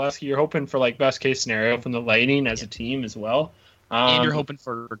Vasilevskiy, you're hoping for, like, best case scenario from the Lightning as a team as well. And you're hoping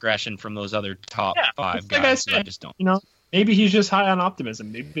for regression from those other top 5 guys. Like I said, just don't. Maybe he's just high on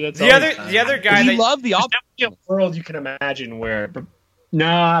optimism. Maybe that's the other guy. We love the optimism. World you can imagine where. No,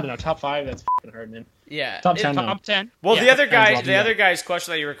 I don't know. Top 5. That's fucking hard, man. Yeah, top 10. Top 10. Well, the other guy's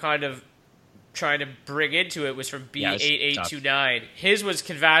question that you were kind of trying to bring into it was from B8829. His was,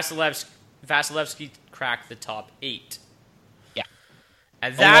 can Vasilevskiy crack the top 8?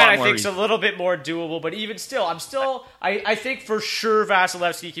 And that, I think, is a little bit more doable. But even still, I think for sure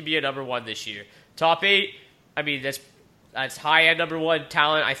Vasilevskiy can be a number 1 this year. Top 8, I mean, that's high-end number 1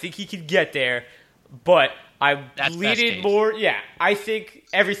 talent. I think he can get there. But I'm leaning more... Yeah, I think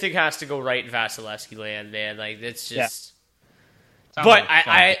everything has to go right in Vasilevskiy land, man. Like, it's just... Yeah. But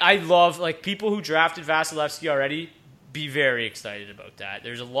I love, like, people who drafted Vasilevskiy already, be very excited about that.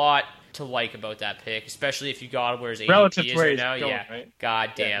 There's a lot to like about that pick, especially if you got him where his ADP is right now. Going, right?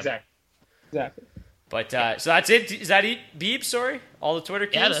 God damn. Yeah, exactly. But so that's it. Is that it, Beeb? Sorry, all the Twitter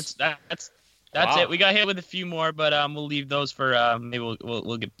kids. Yeah, that's it. We got hit with a few more, but we'll leave those for maybe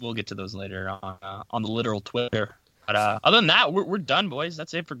we'll get to those later on the literal Twitter. But other than that, we're done, boys.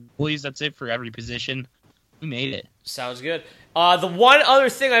 That's it for goalies. That's it for every position. We made it. Sounds good. The one other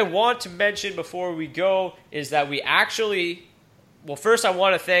thing I want to mention before we go is that we actually. Well, first I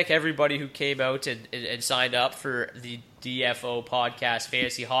want to thank everybody who came out and signed up for the DFO Podcast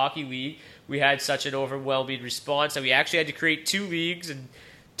Fantasy Hockey League. We had such an overwhelming response that we actually had to create 2 leagues and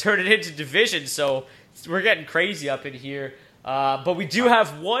turn it into divisions, so we're getting crazy up in here. But we do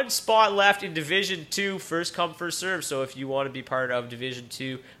have one spot left in Division 2, first come, first serve. So if you want to be part of Division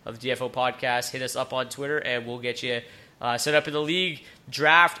 2 of the DFO podcast, hit us up on Twitter and we'll get you set up in the league.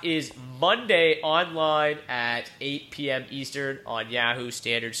 Draft is Monday online at 8 p.m. Eastern on Yahoo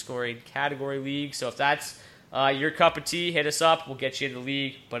Standard Scoring Category League. So if that's your cup of tea, hit us up. We'll get you in the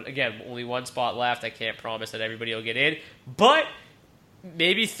league. But again, only one spot left. I can't promise that everybody will get in. But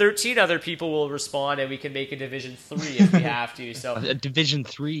maybe 13 other people will respond and we can make a Division 3 if we have to. So a Division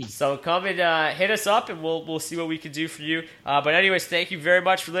 3. So come and hit us up and we'll see what we can do for you. But anyways, thank you very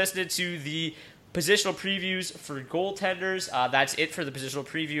much for listening to the positional previews for goaltenders. That's it for the positional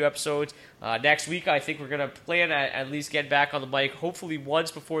preview episode. Next week, I think we're going to plan at least get back on the mic, hopefully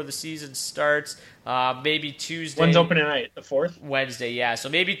once before the season starts. Maybe Tuesday. When's opening night? The 4th? Wednesday, yeah. So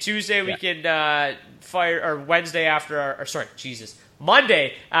maybe Tuesday we can fire, or Wednesday after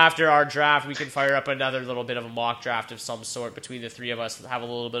Monday after our draft, we can fire up another little bit of a mock draft of some sort between the three of us and have a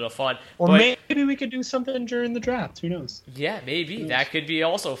little bit of fun. Or maybe we could do something during the draft. Who knows? Yeah, maybe. That could be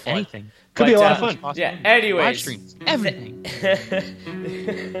also fun. Anything. Could be a lot of fun. Yeah, anyways. Live streams. Everything.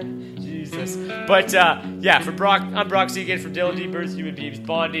 Jesus. But, for Brock, I'm Brock Segan from Dylan D. Birth Human Beings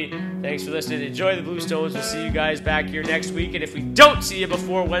Bondy. Thanks for listening. Enjoy the Bluestones. We'll see you guys back here next week. And if we don't see you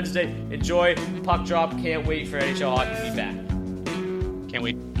before Wednesday, enjoy Puck Drop. Can't wait for NHL hockey to be back. Can't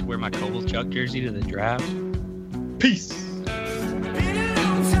wait to wear my Kovalchuk jersey to the draft. Peace. Been a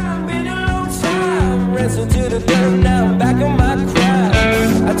long time. Wrestled to the dirt, now I'm back on my grind.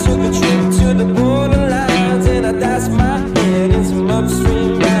 I took a trip to the borderlines and I dashed my head in some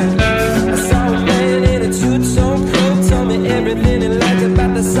upstream ride. I saw a man in a two-tone coat, told me everything he liked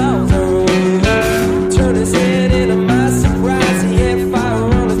about the songs I wrote. Turned his head into my surprise, he had fire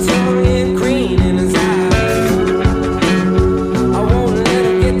on his tongue and green in his eyes.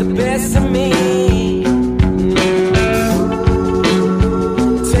 Best of me.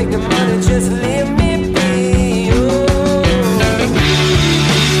 Take the money, just leave me be. Oh.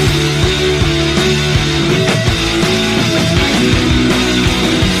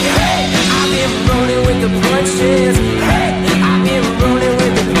 Hey, I've been rolling with the punches. Hey, I've been rolling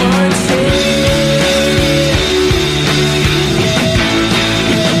with the punches.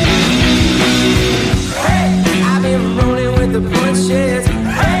 Hey, I've been rolling with the punches.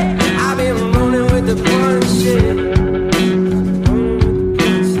 The bullshit.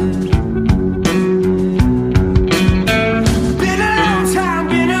 Been a long time.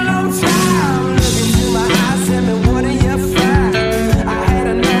 Look into my eyes, tell me what do you find? I had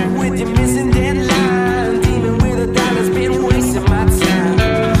enough with your missing deadline. Demon with $1's been wasting my time.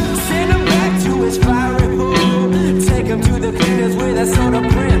 Send him back to his fiery hole. Take him to the cleaners with a soda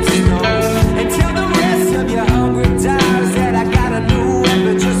brimstone. And tell the rest of your hungry dogs that I got a new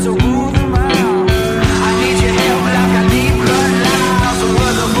weapon just to rule them out.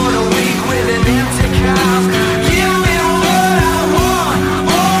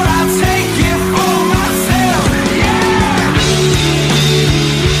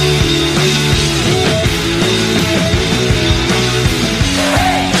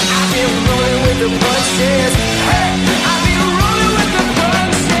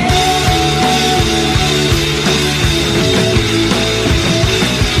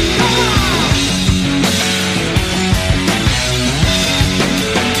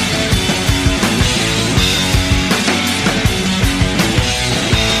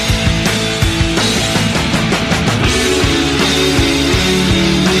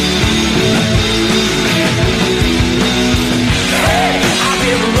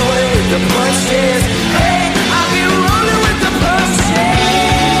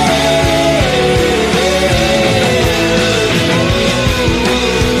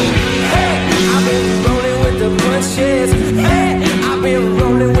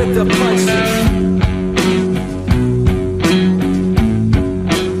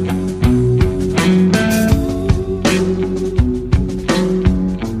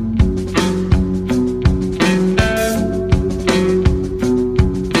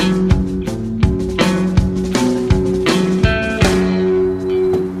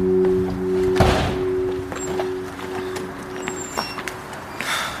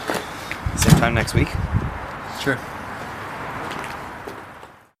 Time next week? Sure.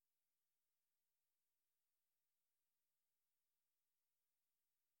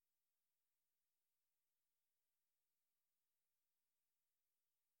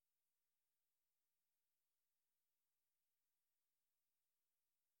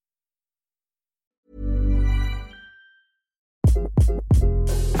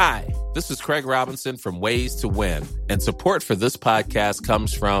 Hi, this is Craig Robinson from Ways to Win, and support for this podcast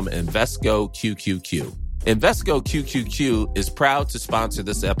comes from Invesco QQQ. Invesco QQQ is proud to sponsor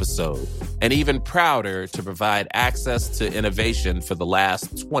this episode and even prouder to provide access to innovation for the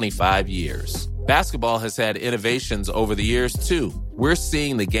last 25 years. Basketball has had innovations over the years, too. We're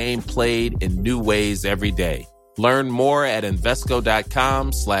seeing the game played in new ways every day. Learn more at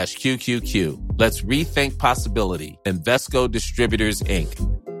Invesco.com/QQQ. Let's rethink possibility. Invesco Distributors,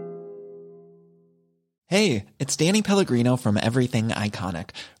 Inc. Hey, it's Danny Pellegrino from Everything Iconic.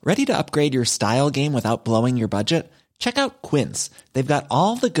 Ready to upgrade your style game without blowing your budget? Check out Quince. They've got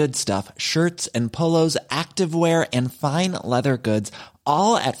all the good stuff, shirts and polos, activewear, and fine leather goods,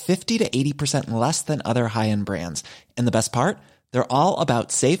 all at 50 to 80% less than other high-end brands. And the best part? They're all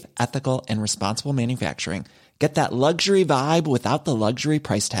about safe, ethical, and responsible manufacturing. Get that luxury vibe without the luxury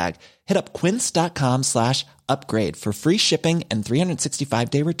price tag. Hit up quince.com/upgrade for free shipping and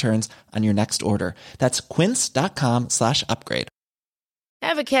 365-day returns on your next order. That's quince.com/upgrade.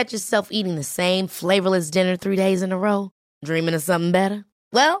 Ever catch yourself eating the same flavorless dinner 3 days in a row? Dreaming of something better?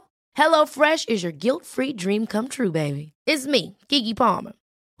 Well, HelloFresh is your guilt-free dream come true, baby. It's me, Keke Palmer.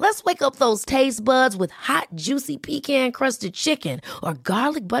 Let's wake up those taste buds with hot, juicy pecan-crusted chicken or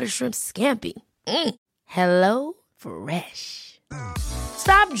garlic butter shrimp scampi. Hello Fresh.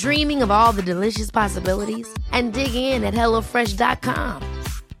 Stop dreaming of all the delicious possibilities and dig in at HelloFresh.com.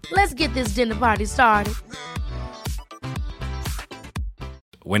 Let's get this dinner party started.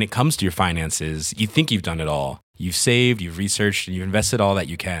 When it comes to your finances, you think you've done it all. You've saved, you've researched, and you've invested all that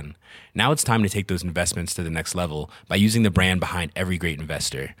you can. Now it's time to take those investments to the next level by using the brand behind every great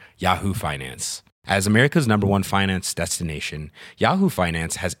investor, Yahoo Finance. As America's #1 finance destination, Yahoo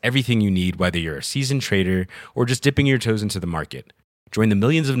Finance has everything you need, whether you're a seasoned trader or just dipping your toes into the market. Join the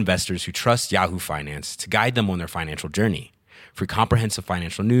millions of investors who trust Yahoo Finance to guide them on their financial journey. For comprehensive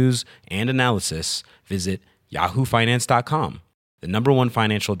financial news and analysis, visit yahoofinance.com, the #1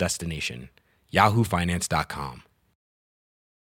 financial destination, yahoofinance.com.